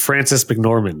 Frances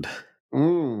McNormand.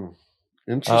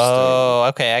 Interesting. Oh,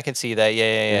 okay, I can see that.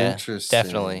 Yeah.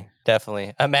 Interesting.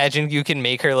 Definitely. Imagine you can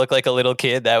make her look like a little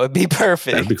kid. That would be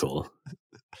perfect. That'd be cool.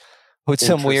 With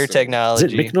some weird Interesting. Is it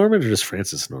technology. McNormand or just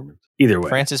Frances Norman? Either way.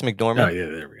 Francis Oh McDormand. yeah,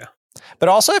 there we go. But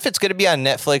also, if it's going to be on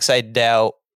Netflix, I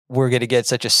doubt we're going to get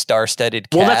such a star-studded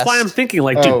cast. Well, that's why I'm thinking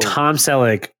like, Oh. dude, Tom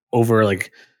Selleck over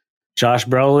like Josh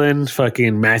Brolin,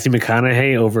 fucking Matthew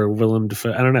McConaughey over Willem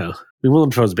Dafoe. I don't know. I mean, Willem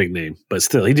Dafoe's a big name, but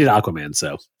still, he did Aquaman,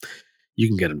 so you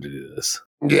can get him to do this.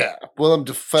 Yeah, Willem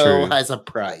Dafoe True. has a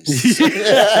price.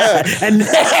 And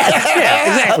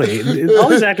yeah, exactly. All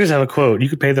these actors have a quote. You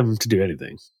could pay them to do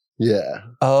anything. Yeah.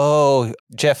 Oh,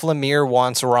 Jeff Lemire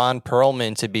wants Ron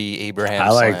Perlman to be Abraham I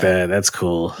like Slam. that. That's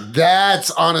cool. That's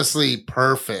honestly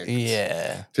perfect.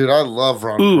 Yeah. Dude, I love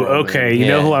Ron Ooh, Perlman. okay. You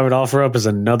know Yeah. who I would offer up as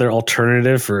another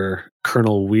alternative for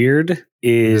Colonel Weird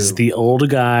is Who? the old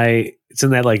guy. It's in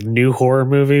that like new horror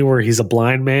movie where he's a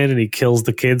blind man and he kills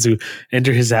the kids who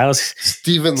enter his house.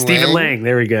 Stephen Lang.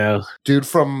 There we go. Dude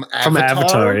from Avatar. From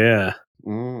Avatar, yeah.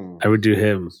 Mm. I would do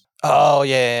him. Oh,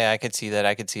 yeah, I could see that.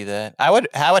 I would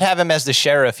have him as the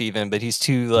sheriff even, but he's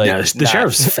too like no, the not-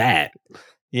 sheriff's fat.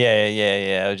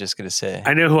 Yeah. I was just going to say.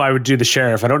 I know who I would do the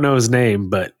sheriff. I don't know his name,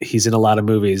 but he's in a lot of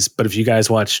movies. But if you guys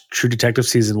watch True Detective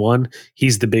season 1,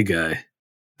 he's the big guy,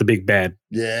 the big bad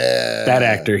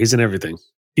actor. He's in everything.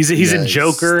 He's in Nice.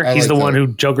 Joker. I He's like the one that.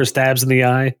 who Joker stabs in the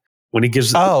eye when he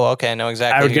gives. Oh, okay. I know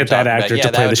exactly. I would who you're get that talking about. actor Yeah, to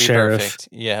that play would the be sheriff. perfect.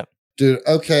 Yeah. Dude,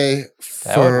 okay.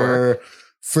 That would work.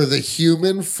 For the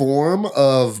human form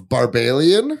of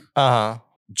Barbalian, Uh-huh.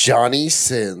 Johnny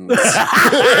Sins.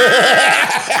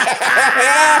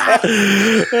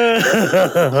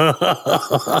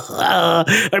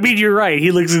 I mean, you're right.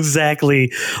 He looks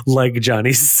exactly like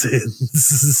Johnny Sins,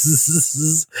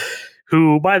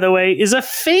 who, by the way, is a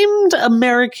famed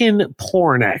American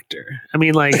porn actor. I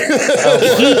mean, like,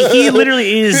 he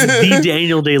literally is the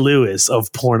Daniel Day-Lewis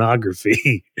of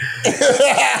pornography.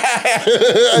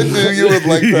 I knew you would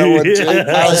like that one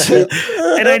too.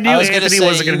 And I knew I was gonna Anthony say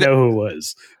wasn't going you- to know who it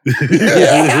was.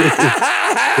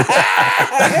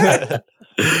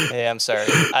 Hey, I'm sorry.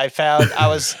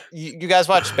 You guys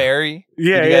watched Barry?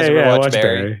 Yeah, Did you guys ever I watch watched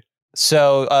Barry? Barry.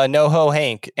 So, NoHo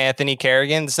Hank, Anthony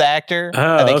Carrigan's the actor.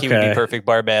 Oh, I think he would okay. be perfect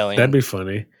Barbalian. That'd be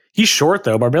funny. He's short,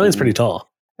 though. Barbalian's pretty tall.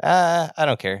 I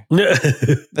don't care.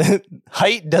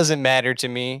 Height doesn't matter to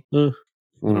me I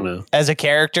don't know. as a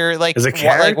character. Like As a wh-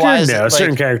 character, like, why is no. it, Certain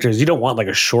like, characters, you don't want like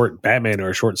a short Batman or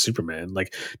a short Superman.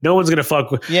 Like, no one's gonna fuck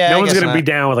with. Yeah, no I one's guess gonna be not.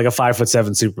 down with like a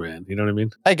 5'7" Superman. You know what I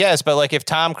mean? I guess, but like if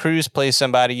Tom Cruise plays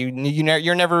somebody,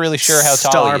 you're never really sure how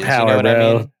tall Star he is. power, You know what bro.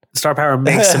 I mean? Star power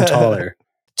makes him taller.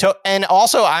 And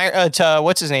also,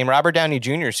 what's his name? Robert Downey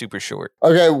Jr. is super short.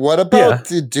 Okay, what about Yeah.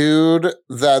 the dude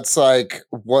that's like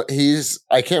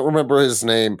I can't remember his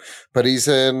name, but he's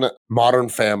in Modern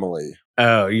Family.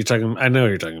 Oh, you're talking. I know what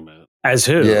you're talking about. As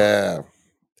who? Yeah.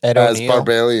 Ed As O'Neill. Oh,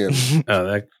 Barbalian.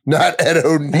 that. Not Ed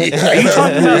O'Neill. Are you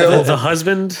talking about the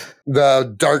husband?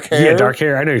 The dark hair? Yeah, dark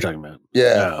hair. I know what you're talking about.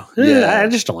 Yeah. Oh. Yeah. I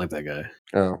just don't like that guy.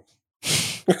 Oh.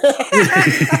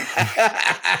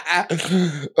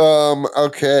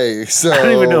 Okay, so I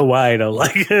don't even know why I don't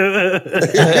like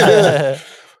him.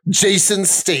 Jason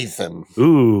Statham.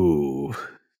 Ooh,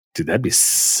 dude, that'd be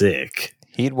sick.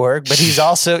 He'd work, but he's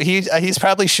also he's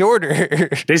probably shorter.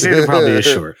 They say they're probably is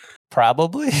short.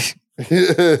 Probably.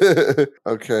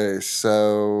 Okay,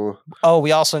 so Oh,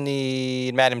 we also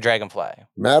need Madame Dragonfly.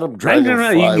 Madam I don't know.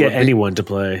 Dragonfly. You can get would be- anyone to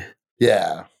play.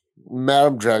 Yeah,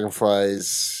 Madam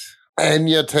Dragonfly's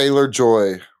Anya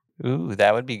Taylor-Joy. Ooh,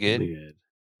 that would be good. Really good.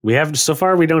 We have so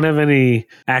far. We don't have any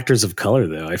actors of color,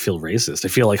 though. I feel racist. I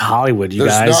feel like Hollywood. You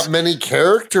There's guys not many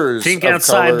characters. think of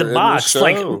outside color the in box.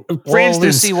 Like, show. for Well, instance,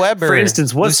 Lucy Weber. For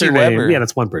instance, what's Lucy her name? Weber. Yeah,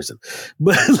 that's one person.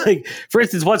 But like, for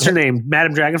instance, what's her name?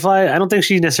 Madame Dragonfly. I don't think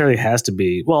she necessarily has to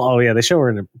be. Well, oh yeah, they show her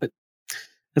in it, but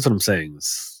that's what I'm saying.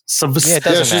 Yeah, it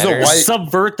doesn't she's a matter. white-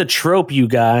 Subvert the trope, you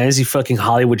guys. You fucking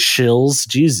Hollywood shills.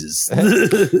 Jesus.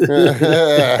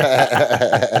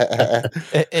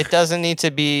 It doesn't need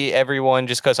to be everyone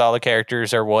just because all the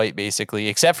characters are white, basically,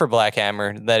 except for Black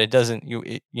Hammer. That it doesn't.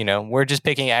 You know, we're just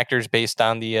picking actors based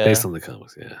on the Based on the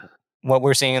comics, yeah. what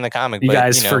we're seeing in the comic. You but,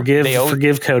 guys you know, forgive they always-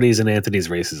 forgive Cody's and Anthony's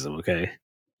racism, okay?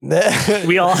 we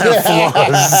We all have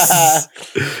flaws.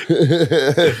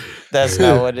 That's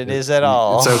not what it is at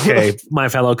all. It's okay. My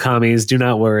fellow commies, do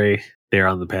not worry. They're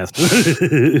on the path.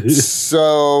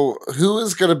 So, who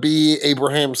is going to be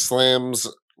Abraham Slam's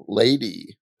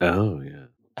lady? Oh, yeah.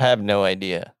 I have no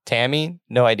idea. Tammy,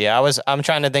 no idea. I'm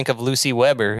trying to think of Lucy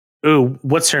Weber. Ooh,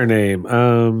 what's her name?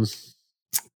 God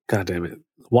damn it.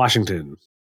 Washington.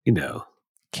 You know.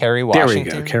 Carrie Washington.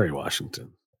 There we go. Carrie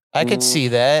Washington. I could see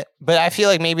that, but I feel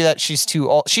like maybe that she's too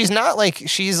old. She's not like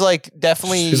she's like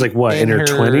definitely. She's like what, in her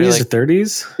 20s like, or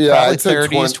 30s? Yeah, Probably I'd say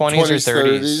 30s, 20s or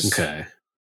 30s. Okay.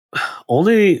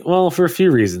 Only, well, for a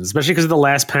few reasons, especially because of the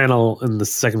last panel in the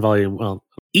second volume. Well,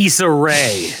 Issa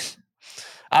Rae.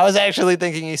 I was actually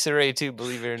thinking Issa Rae too,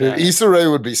 believe it or Dude, not. Issa Rae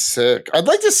would be sick. I'd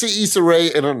like to see Issa Rae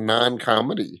in a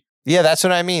non-comedy. Yeah, that's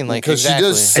what I mean. Like, Because exactly. she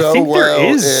does I so think well there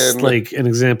is in like an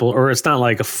example, or it's not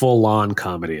like a full on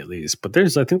comedy at least, but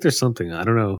I think there's something. I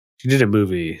don't know. She did a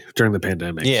movie during the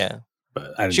pandemic. Yeah.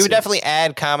 But I didn't She would see it. definitely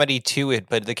add comedy to it,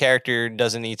 but the character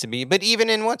doesn't need to be. But even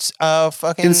in what's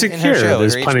fucking Insecure, in her show,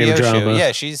 there's her plenty of HBO show, drama.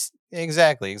 yeah, she's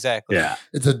exactly. Yeah.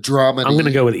 it's a drama. I'm going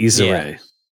to go with Issa Yeah. Rae.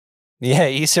 Yeah,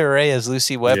 Issa Rae as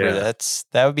Lucy Weber. Yeah.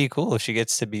 That would be cool if she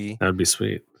gets to be That would be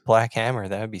sweet. Black Hammer.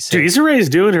 That would be sick. Dude, Issa Rae is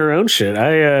doing her own shit.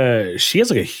 She has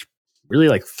like a really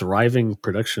like thriving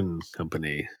production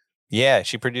company. Yeah,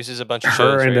 she produces a bunch of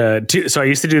Her shows. and right? so I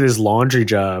used to do this laundry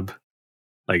job,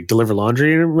 like deliver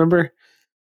laundry, remember?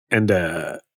 And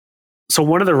so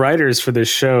one of the writers for this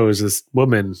show is this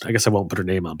woman. I guess I won't put her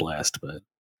name on blast, but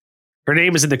her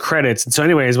name is in the credits. And so,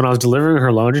 anyways, when I was delivering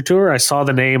her laundry to her, I saw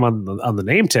the name on the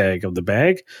name tag of the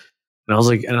bag, and I was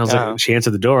like, Uh-huh. she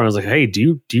answered the door, and I was like, hey,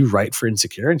 do you write for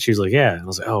Insecure? And she was like, yeah. And I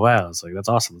was like, oh wow. I was like, that's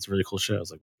awesome. It's a really cool show. I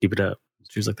was like, keep it up.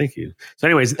 She was like, thank you. So,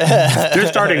 anyways, they're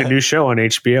starting a new show on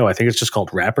HBO. I think it's just called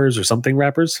Rappers or something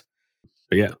Rappers.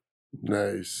 But yeah,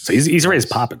 Nice. so Issa Rae's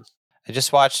popping. I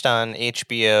just watched on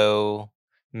HBO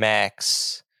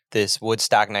Max this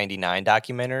Woodstock 99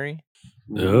 documentary.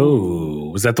 Oh,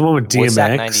 was that the one with DMX?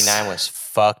 Woodstock 99 was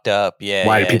fucked up. Yeah.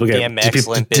 Why yeah. did people get DMX,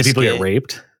 Limp did people get Bizkit.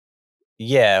 raped?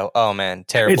 Yeah. Oh man,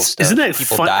 terrible stuff. Isn't that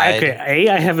people fun? died? Okay,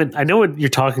 I know what you're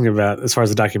talking about as far as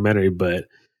the documentary, but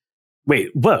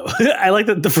wait, whoa! I like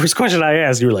that the first question I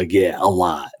asked, you were like, "Yeah, a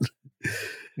lot."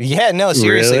 Yeah, no,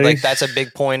 seriously. Really? Like that's a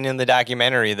big point in the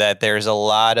documentary that there's a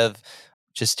lot of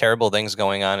just terrible things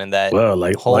going on in that Whoa,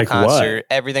 like whole like concert,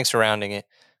 everything surrounding it.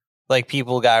 Like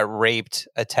people got raped,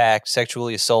 attacked,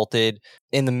 sexually assaulted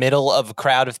in the middle of a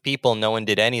crowd of people. No one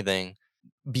did anything.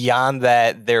 Beyond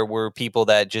that, there were people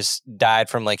that just died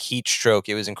from like heat stroke.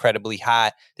 It was incredibly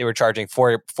hot. They were charging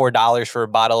 $4 for a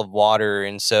bottle of water.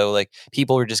 And so like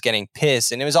people were just getting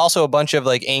pissed. And it was also a bunch of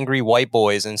like angry white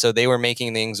boys. And so they were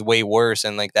making things way worse.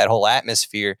 And like that whole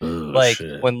atmosphere, what? Oh, like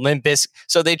shit. when Limp Bizkit,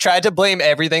 so they tried to blame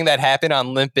everything that happened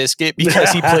on Limp Bizkit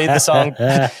because he played the song.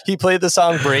 He played the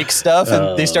song Break Stuff,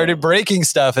 and they started breaking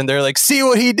stuff, and they're like, see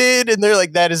what he did, and they're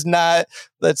like, that's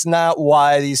not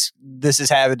why this is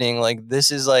happening. Like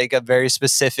this is like a very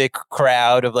specific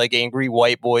crowd of like angry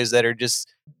white boys that are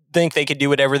just think they could do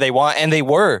whatever they want, and they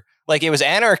were. Like it was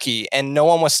anarchy, and no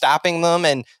one was stopping them,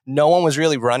 and no one was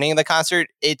really running the concert.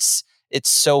 It's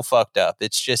so fucked up.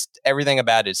 It's just everything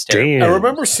about it's terrible. Damn. I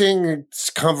remember seeing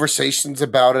conversations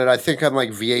about it. I think on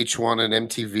like VH1 and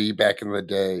MTV back in the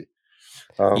day.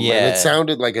 And Yeah. it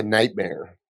sounded like a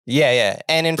nightmare. Yeah.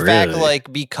 And in fact, Really?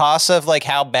 like because of like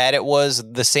how bad it was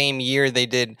the same year they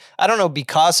did, I don't know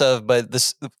because of, but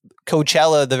this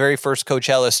Coachella, the very first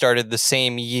Coachella started the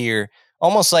same year,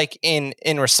 almost like in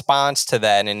response to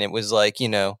that. And it was like, you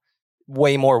know,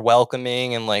 way more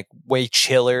welcoming and like way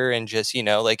chiller and just, you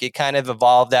know, like it kind of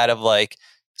evolved out of like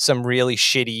some really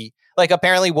shitty, like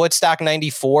apparently Woodstock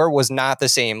 94 was not the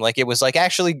same. Like it was like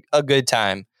actually a good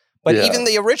time. But Yeah. even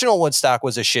the original Woodstock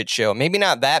was a shit show. Maybe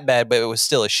not that bad, but it was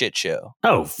still a shit show.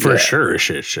 Oh, for Yeah. sure, a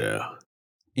shit show.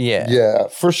 Yeah. Yeah,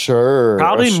 for sure.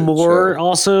 Probably A shit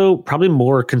more, show. probably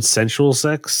more consensual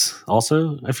sex.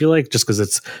 Also, I feel like just because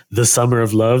it's the summer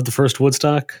of love, the first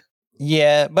Woodstock.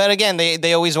 Yeah, but again,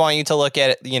 they always want you to look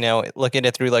at it, look at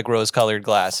it through like rose-colored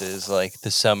glasses, like the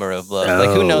summer of love.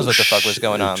 Like who knows what the fuck was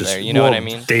going on there? You know what I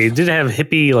mean? They did have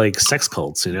hippie like sex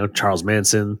cults. Charles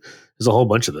Manson. There's a whole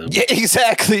bunch of them. Yeah,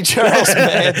 exactly, Charles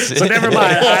Manson. So never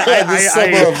mind. The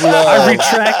summer of love. I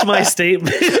retract my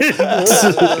statement.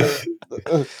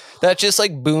 That's just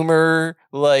like boomer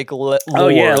lore. Oh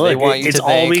yeah, They look, want you it's to all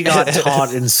think. we got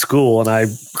taught in school, and I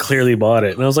clearly bought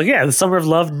it. And I was like, yeah, the summer of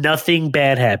love, nothing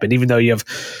bad happened, even though you have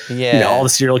all the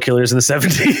serial killers in the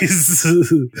 70s.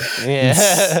 Yeah.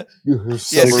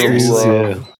 Summer of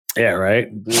love. Yeah, right.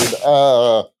 Dude,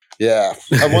 yeah.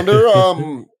 I wonder,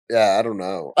 yeah, I don't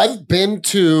know. I've been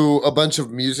to a bunch of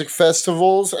music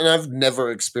festivals and I've never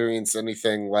experienced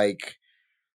anything like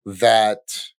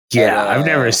that. Yeah, I've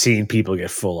never seen people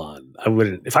get full on. I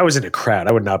wouldn't, if I was in a crowd,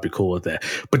 I would not be cool with that.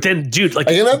 But then, dude, like,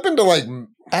 and I've been to like,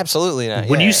 absolutely not.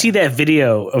 When you see that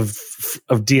video of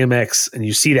DMX and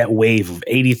you see that wave of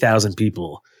 80,000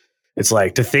 people, it's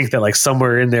like to think that like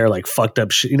somewhere in there, like fucked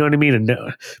up shit, you know what I mean?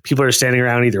 And people are standing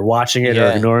around either watching it or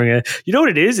ignoring it. You know what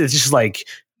it is? It's just like,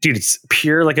 dude, it's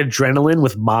pure like adrenaline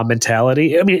with mob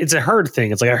mentality. I mean, it's a herd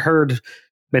thing. It's like a herd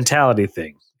mentality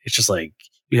thing. It's just like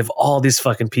you have all these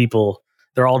fucking people.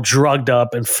 They're all drugged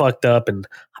up and fucked up and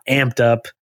amped up.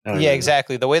 Yeah,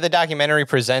 exactly. The way the documentary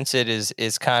presents it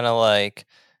is kind of like,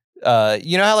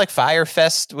 you know how like Fyre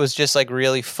Fest was just like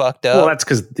really fucked up? Well, that's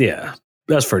because,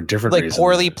 that's for a different reason. Like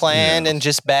poorly planned and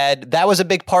just bad. That was a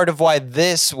big part of why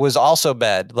this was also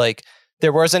bad. Like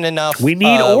there wasn't enough. We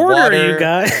need order, water. You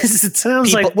guys. It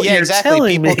sounds people, like what you're exactly.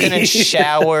 telling People me. couldn't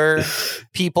shower.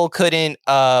 People couldn't.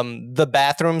 The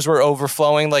bathrooms were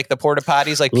overflowing, like the porta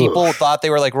potties. Like people thought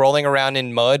they were like rolling around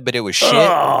in mud, but it was shit.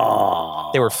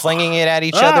 They were flinging it at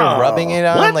each other, rubbing it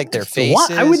on like their faces.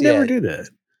 What? I would never do that.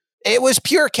 It was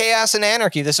pure chaos and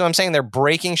anarchy. This is what I'm saying. They're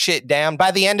breaking shit down.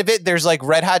 By the end of it, there's like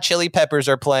Red Hot Chili Peppers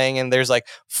are playing, and there's like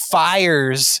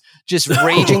fires, just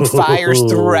raging fires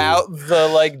throughout the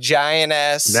like giant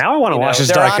ass. Now I want to watch this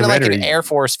they're documentary. on like an Air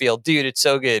Force field, dude. It's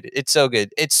so good. It's so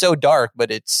good. It's so dark, but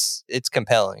it's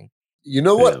compelling. You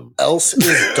know what else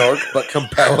is dark but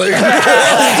compelling?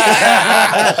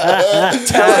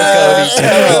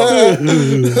 Tell him,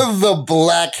 Cody. The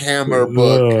Black Hammer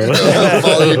book,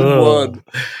 Volume 1.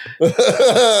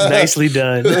 Nicely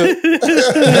done.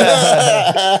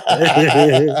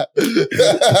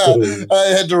 I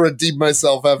had to redeem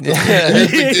myself after the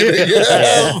beginning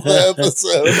of the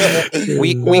episode.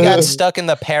 We got stuck in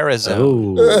the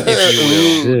parazone.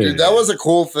 Dude, that was a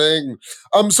cool thing.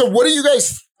 So what do you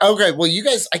guys? Okay, well, you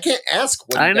guys, I can't ask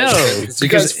what I you guys know think,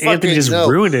 because Anthony just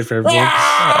ruined it for everyone.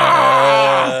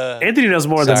 Anthony knows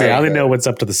more than me. I only know what's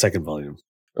up to the second volume.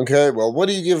 Okay, well, what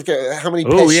do you give? How many?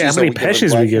 Oh yeah, how many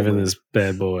Pesci's we giving this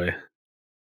bad boy?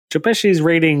 Joe Pesci's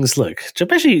ratings. Look, Joe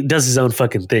Pesci does his own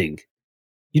fucking thing.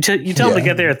 You tell him to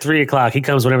get there at 3:00. He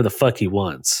comes whenever the fuck he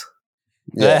wants.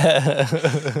 Yeah.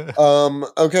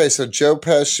 Okay, so Joe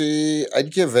Pesci,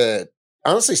 I'd give it.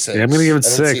 Honestly, 6. Yeah, I'm gonna give it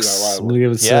 6. I'm gonna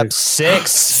give it 6. Yep,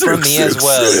 6 from me as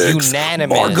well.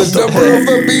 Unanimous. Mark the number of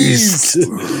the beast,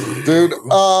 dude.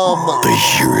 The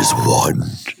year is 1.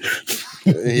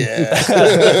 Yeah.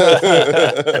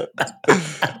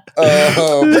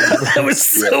 That was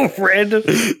so random.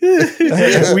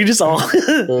 We just all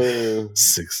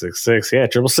 666. Yeah,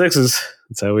 666s.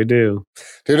 That's how we do.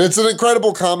 Dude, it's an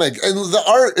incredible comic. And the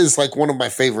art is like one of my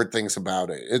favorite things about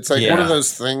it. It's like one of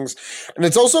those things. And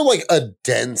it's also like a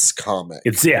dense comic.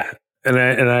 It's And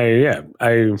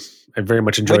I very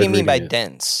much enjoy it. What do you mean by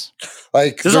dense?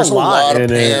 Like there's a lot of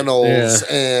panels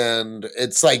it. and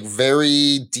it's like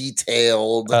very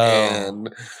detailed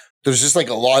and there's just like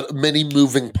many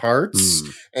moving parts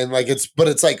and like it's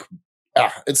like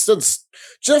it's still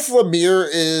Jeff Lemire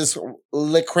is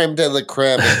le creme de la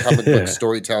creme in comic book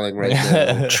storytelling right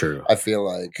now. True. I feel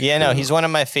like. Yeah, no, he's one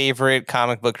of my favorite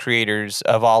comic book creators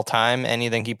of all time.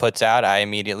 Anything he puts out, I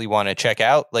immediately want to check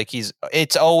out. Like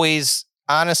it's always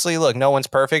honestly, look, no one's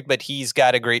perfect, but he's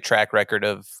got a great track record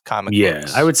of comic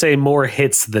books. Yeah, I would say more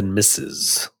hits than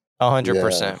misses.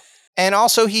 100%. And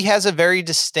also he has a very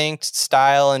distinct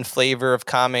style and flavor of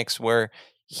comics where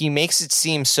he makes it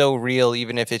seem so real,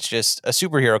 even if it's just a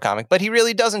superhero comic. But he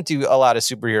really doesn't do a lot of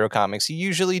superhero comics. He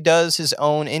usually does his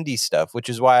own indie stuff, which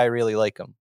is why I really like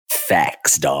him.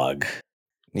 Facts, dog.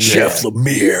 Jeff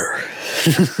Lemire.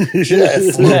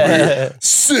 Jeff Lemire.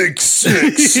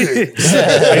 666.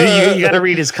 You got to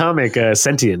read his comic,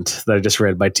 Sentient, that I just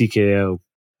read by TKO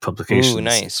Publications. Ooh,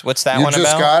 nice. What's that You one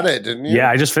just about? got it, didn't you?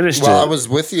 Yeah, I just finished Well, it. I was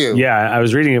with you. Yeah, I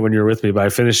was reading it when you were with me, but I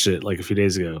finished it like a few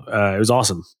days ago. It was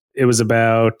awesome. It was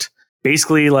about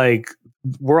basically like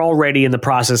we're already in the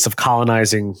process of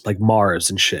colonizing like Mars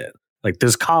and shit. Like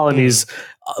there's colonies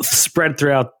spread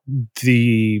throughout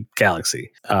the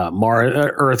galaxy.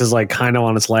 Earth is like kind of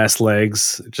on its last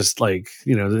legs, just like,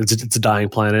 you know, it's a dying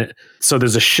planet. So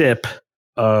there's a ship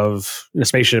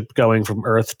spaceship going from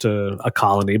Earth to a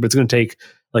colony, but it's going to take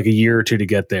like a year or two to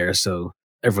get there. So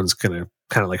everyone's going to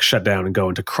kind of like shut down and go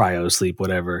into cryo sleep,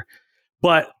 whatever.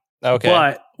 But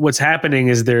what's happening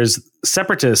is there's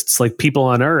separatists, like people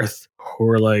on Earth, who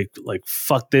are like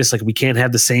fuck this, like we can't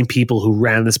have the same people who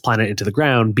ran this planet into the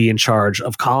ground be in charge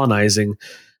of colonizing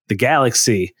the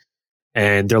galaxy.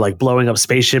 And they're like blowing up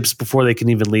spaceships before they can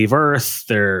even leave Earth.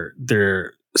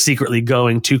 They're secretly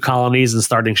going to colonies and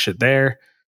starting shit there,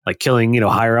 like killing,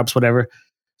 higher ups, whatever.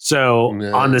 So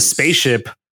on the spaceship,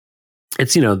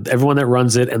 it's, everyone that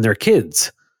runs it and their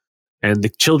kids. And the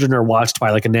children are watched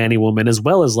by like a nanny woman as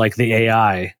well as like the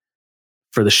AI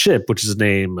for the ship, which is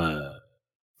named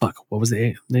what was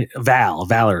the name?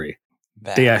 Valerie.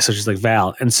 Yeah, so she's like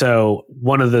Val. And so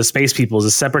one of the space people is a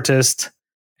separatist,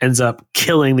 ends up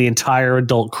killing the entire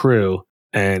adult crew,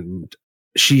 and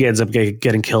she ends up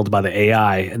getting killed by the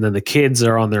AI. And then the kids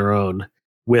are on their own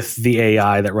with the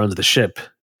AI that runs the ship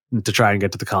to try and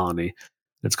get to the colony.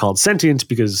 It's called Sentient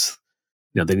because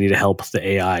they need to help the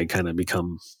AI kind of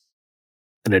become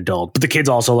an adult. But the kids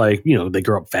also they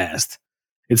grow up fast.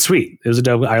 It's sweet. It was a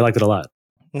dope. I liked it a lot.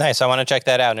 Nice. I want to check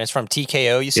that out. And it's from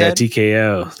TKO, you said? Yeah,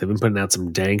 TKO. They've been putting out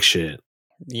some dank shit.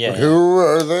 Yeah. Who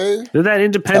are they? They're that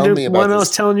independent one I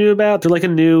was telling you about. They're like they've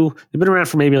been around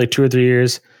for maybe like 2 or 3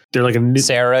 years. They're like a new.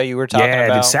 Sarah, you were talking about?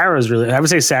 Yeah, Sarah's really, I would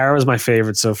say Sarah was my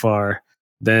favorite so far.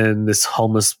 Then this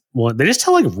homeless one. They just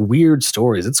tell like weird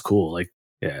stories. It's cool. Like,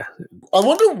 yeah. I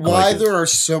wonder why like there are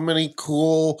so many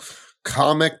cool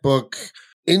comic book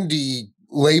indie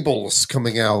labels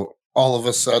coming out all of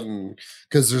a sudden,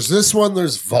 because there's this one,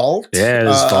 there's Vault,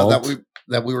 Vault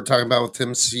that we were talking about with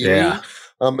Tim Seeley. Yeah.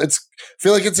 I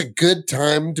feel like it's a good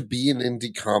time to be an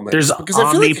indie comic. There's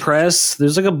Omnipress.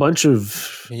 There's like a bunch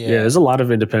of there's a lot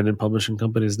of independent publishing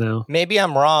companies now. Maybe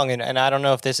I'm wrong, and I don't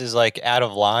know if this is like out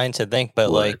of line to think,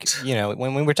 but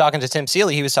when we were talking to Tim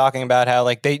Seeley, he was talking about how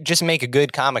like they just make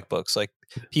good comic books. Like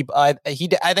people, I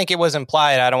think it was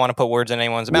implied. I don't want to put words in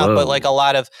anyone's mouth, but like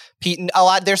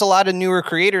there's a lot of newer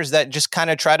creators that just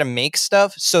kind of try to make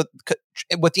stuff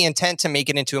with the intent to make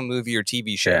it into a movie or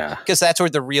TV show, because that's where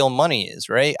the real money is,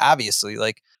 right? Obviously,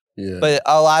 but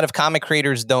a lot of comic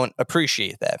creators don't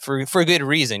appreciate that for a good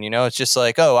reason. It's just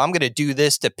like, oh, I'm going to do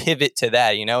this to pivot to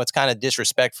that. It's kind of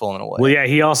disrespectful in a way. Well,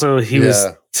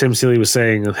 yeah, Tim Seeley was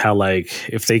saying how like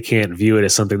if they can't view it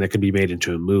as something that could be made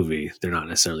into a movie, they're not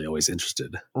necessarily always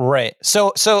interested. Right.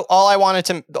 So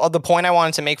the point I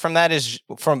wanted to make from that is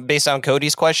based on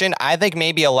Cody's question. I think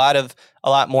maybe a lot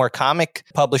more comic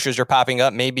publishers are popping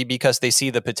up, maybe because they see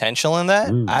the potential in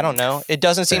that. I don't know. It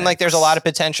doesn't seem like there's a lot of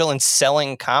potential in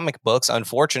selling comic books,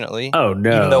 unfortunately. Oh no.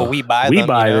 Even though we buy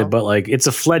them, but like it's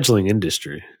a fledgling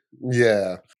industry.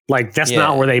 Yeah. Like that's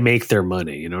not where they make their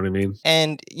money. You know what I mean?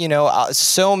 And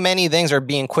so many things are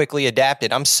being quickly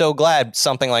adapted. I'm so glad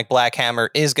something like Black Hammer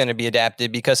is going to be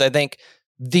adapted, because I think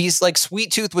these like Sweet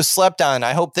Tooth was slept on.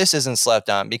 I hope this isn't slept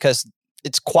on because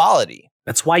it's quality.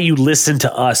 That's why you listen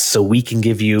to us, so we can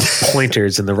give you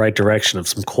pointers in the right direction of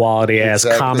some quality ass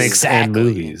comics and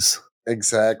movies.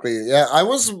 Exactly. Yeah, I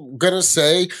was gonna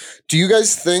say, do you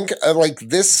guys think like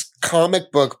this comic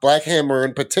book, Black Hammer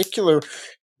in particular?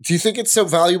 Do you think it's so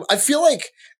valuable? I feel like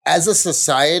as a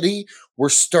society, we're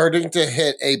starting to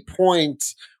hit a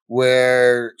point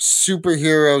where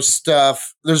superhero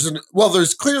stuff,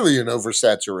 there's clearly an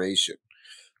oversaturation.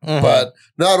 But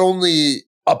not only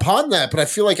upon that, but I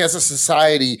feel like as a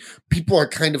society, people are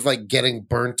kind of like getting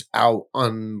burnt out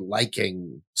on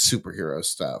liking superhero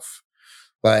stuff.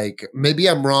 Like maybe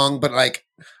I'm wrong, but like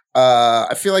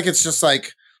I feel like it's just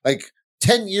like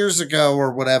 10 years ago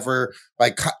or whatever,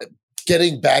 like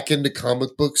getting back into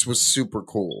comic books was super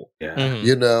cool. Yeah.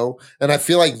 And I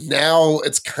feel like now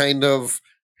it's kind of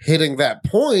hitting that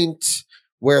point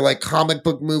where like comic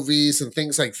book movies and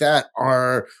things like that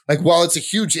are like, while it's a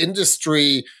huge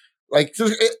industry, like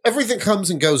everything comes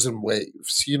and goes in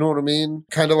waves. You know what I mean?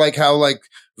 Kind of like how like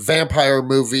vampire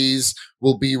movies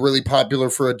will be really popular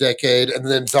for a decade, and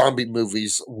then zombie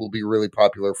movies will be really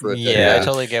popular for a decade. Yeah, I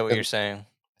totally get what you're saying.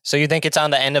 So you think it's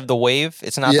on the end of the wave?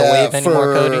 It's not the wave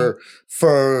anymore, Cody?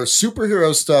 For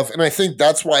superhero stuff. And I think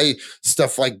that's why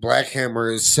stuff like Black Hammer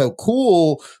is so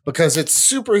cool, because it's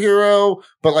superhero,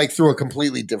 but like through a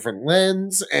completely different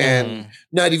lens and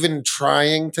not even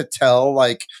trying to tell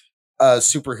like a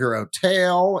superhero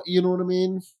tale. You know what I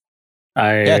mean?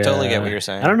 I totally get what you're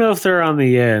saying. I don't know if they're on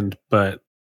the end, but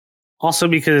also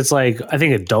because it's like, I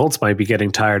think adults might be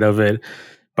getting tired of it,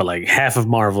 but like half of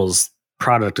Marvel's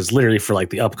product is literally for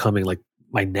like the upcoming, like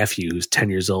my nephew who's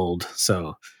 10 years old.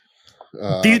 So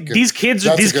these kids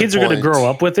are going to grow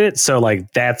up with it. So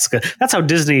like that's how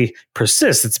Disney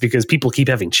persists. It's because people keep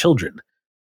having children.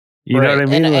 You know what I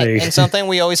mean? And something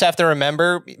we always have to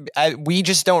remember, we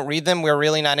just don't read them. We're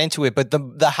really not into it. But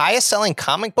the highest selling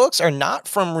comic books are not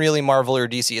from really Marvel or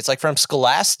DC. It's like from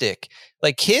Scholastic.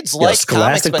 Like kids like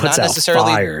Scholastic comics, but not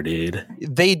necessarily. Fire, dude.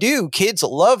 They do. Kids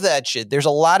love that shit. There's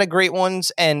a lot of great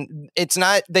ones, and it's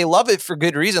not. They love it for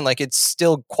good reason. Like it's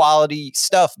still quality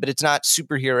stuff, but it's not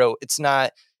superhero. It's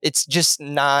not. It's just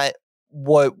not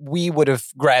what we would have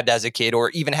grabbed as a kid, or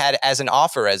even had as an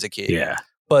offer as a kid. Yeah.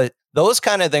 But those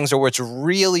kind of things are what's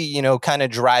really, kind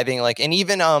of driving, like, and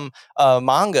even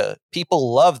manga,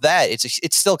 people love that.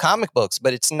 It's still comic books,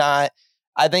 but it's not.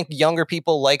 I think younger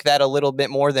people like that a little bit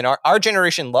more than our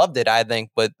generation loved it, I think,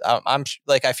 but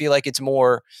I feel like it's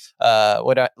more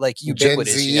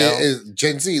ubiquitous.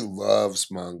 Gen Z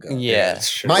loves manga. Yeah,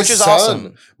 which is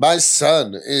awesome. My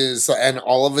son is, and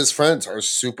all of his friends are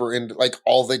super into, like,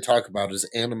 all they talk about is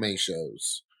anime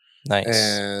shows. Nice.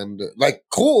 And like,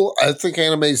 cool. I think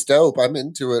anime's dope. I'm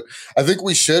into it. I think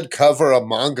we should cover a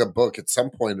manga book at some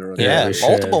point or another. Yeah,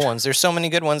 multiple ones. There's so many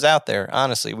good ones out there.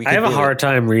 Honestly, I have a hard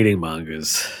time reading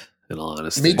mangas. In all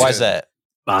honesty, why is that?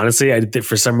 Honestly,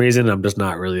 for some reason I'm just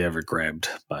not really ever grabbed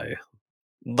by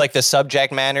like the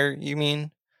subject matter. You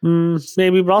mean?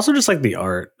 Maybe, but also just like the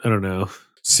art. I don't know.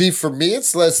 See, for me,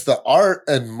 it's less the art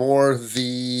and more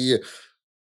the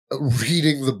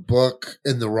reading the book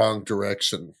in the wrong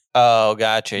direction. Oh,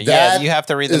 gotcha. Yeah, you have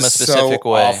to read them a specific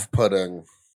way. Off-putting.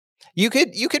 You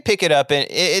could pick it up, and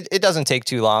it doesn't take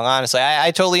too long. Honestly, I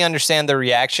totally understand the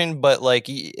reaction, but like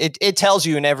it tells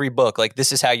you in every book, like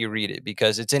this is how you read it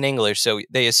because it's in English, so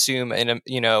they assume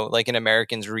like an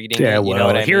American's reading. Yeah, it, you know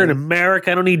what I here mean? in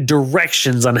America, I don't need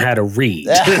directions on how to read.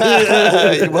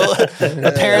 Well,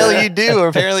 apparently you do, or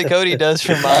apparently Cody does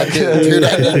for manga. Dude,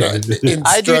 I need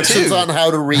instructions on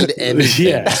how to read anything.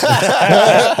 Yeah.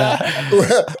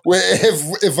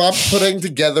 If I'm putting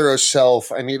together a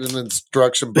shelf, I need an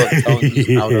instruction book telling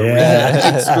me how to read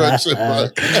an instruction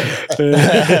book.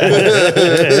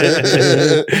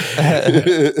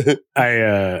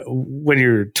 When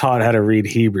you're taught how to read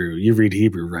Hebrew, you read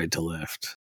Hebrew right to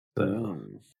left. So.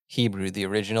 Hebrew, the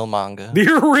original manga.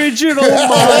 The original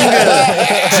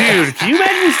manga. Dude, can you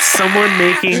imagine someone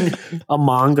making a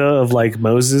manga of like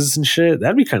Moses and shit?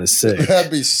 That'd be kind of sick.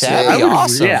 That'd be sick. That'd be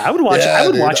awesome. Yeah, I would watch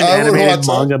an animated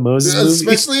manga Moses movie.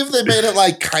 Especially if they made it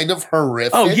like kind of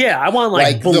horrific. Oh yeah, I want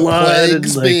like blood the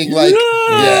plagues and being like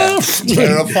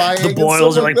terrifying. The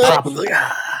boils are like popping. Like,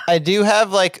 I do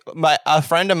have like a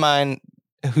friend of mine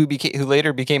who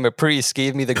later became a priest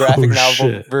gave me the graphic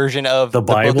novel version of the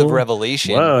Book of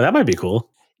Revelation. Whoa, that might be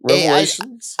cool.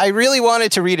 Revelations? I really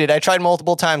wanted to read it. I tried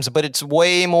multiple times, but it's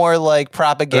way more like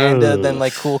propaganda than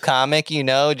like cool comic,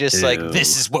 just like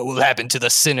this is what will happen to the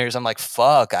sinners. I'm like,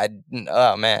 fuck.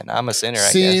 Oh man, I'm a sinner,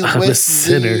 I guess. I'm a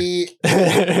sinner.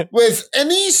 With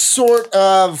any sort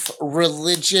of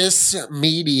religious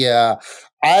media,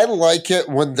 I like it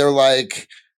when they're like,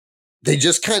 they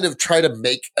just kind of try to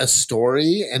make a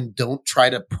story and don't try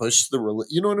to push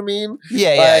you know what I mean?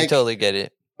 Yeah, yeah, I totally get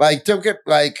it. Like, don't get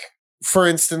like, for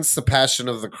instance, The Passion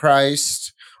of the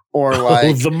Christ, or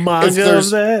like the manga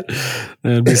of that.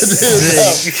 That'd be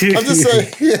sick. I'm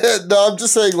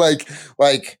just saying, like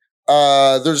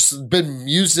there's been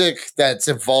music that's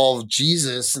involved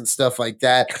Jesus and stuff like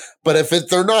that. But if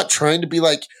they're not trying to be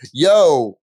like,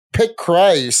 yo, pick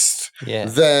Christ,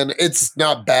 then it's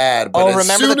not bad. But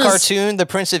remember the cartoon, The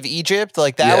Prince of Egypt?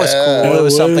 Like that was cool. It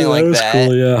was something like that.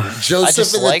 Cool, yeah.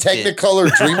 Joseph and the Technicolor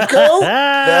Dreamcoat?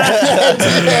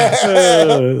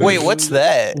 Wait, what's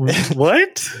that?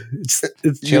 What?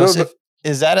 It's Joseph.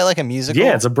 Is that like a musical?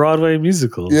 Yeah, it's a Broadway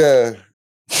musical. Yeah.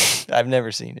 I've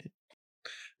never seen it.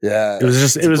 Yeah. It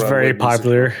was very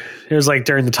popular. It was like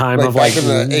during the time of like the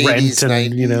Rent 80s, and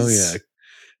 90s.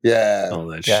 Yeah. All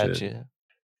that Gotcha. shit.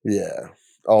 Yeah.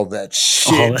 All that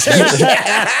shit.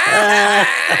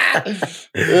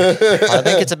 I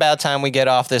think it's about time we get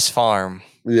off this farm.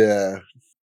 Yeah.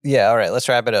 Yeah, all right, let's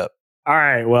wrap it up. All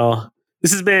right, well,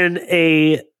 this has been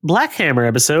a Black Hammer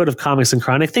episode of Comics and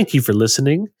Chronic. Thank you for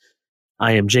listening.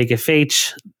 I am Jake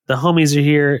FH. The homies are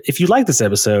here. If you like this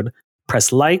episode,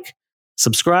 press like,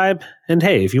 subscribe, and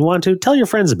hey, if you want to, tell your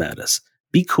friends about us.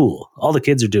 Be cool. All the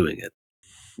kids are doing it.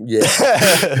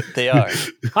 Yeah. They are.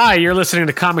 Hi, you're listening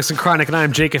to Comics and Chronic, and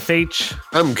I'm Jacob H.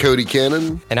 I'm Cody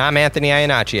Cannon. And I'm Anthony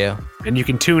Iannaccio. And you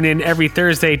can tune in every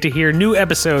Thursday to hear new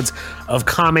episodes of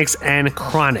Comics and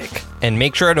Chronic. And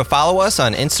make sure to follow us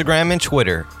on Instagram and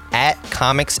Twitter at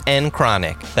Comics and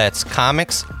Chronic. That's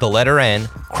Comics, the letter N,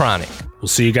 Chronic. We'll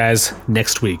see you guys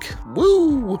next week.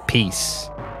 Woo! Peace.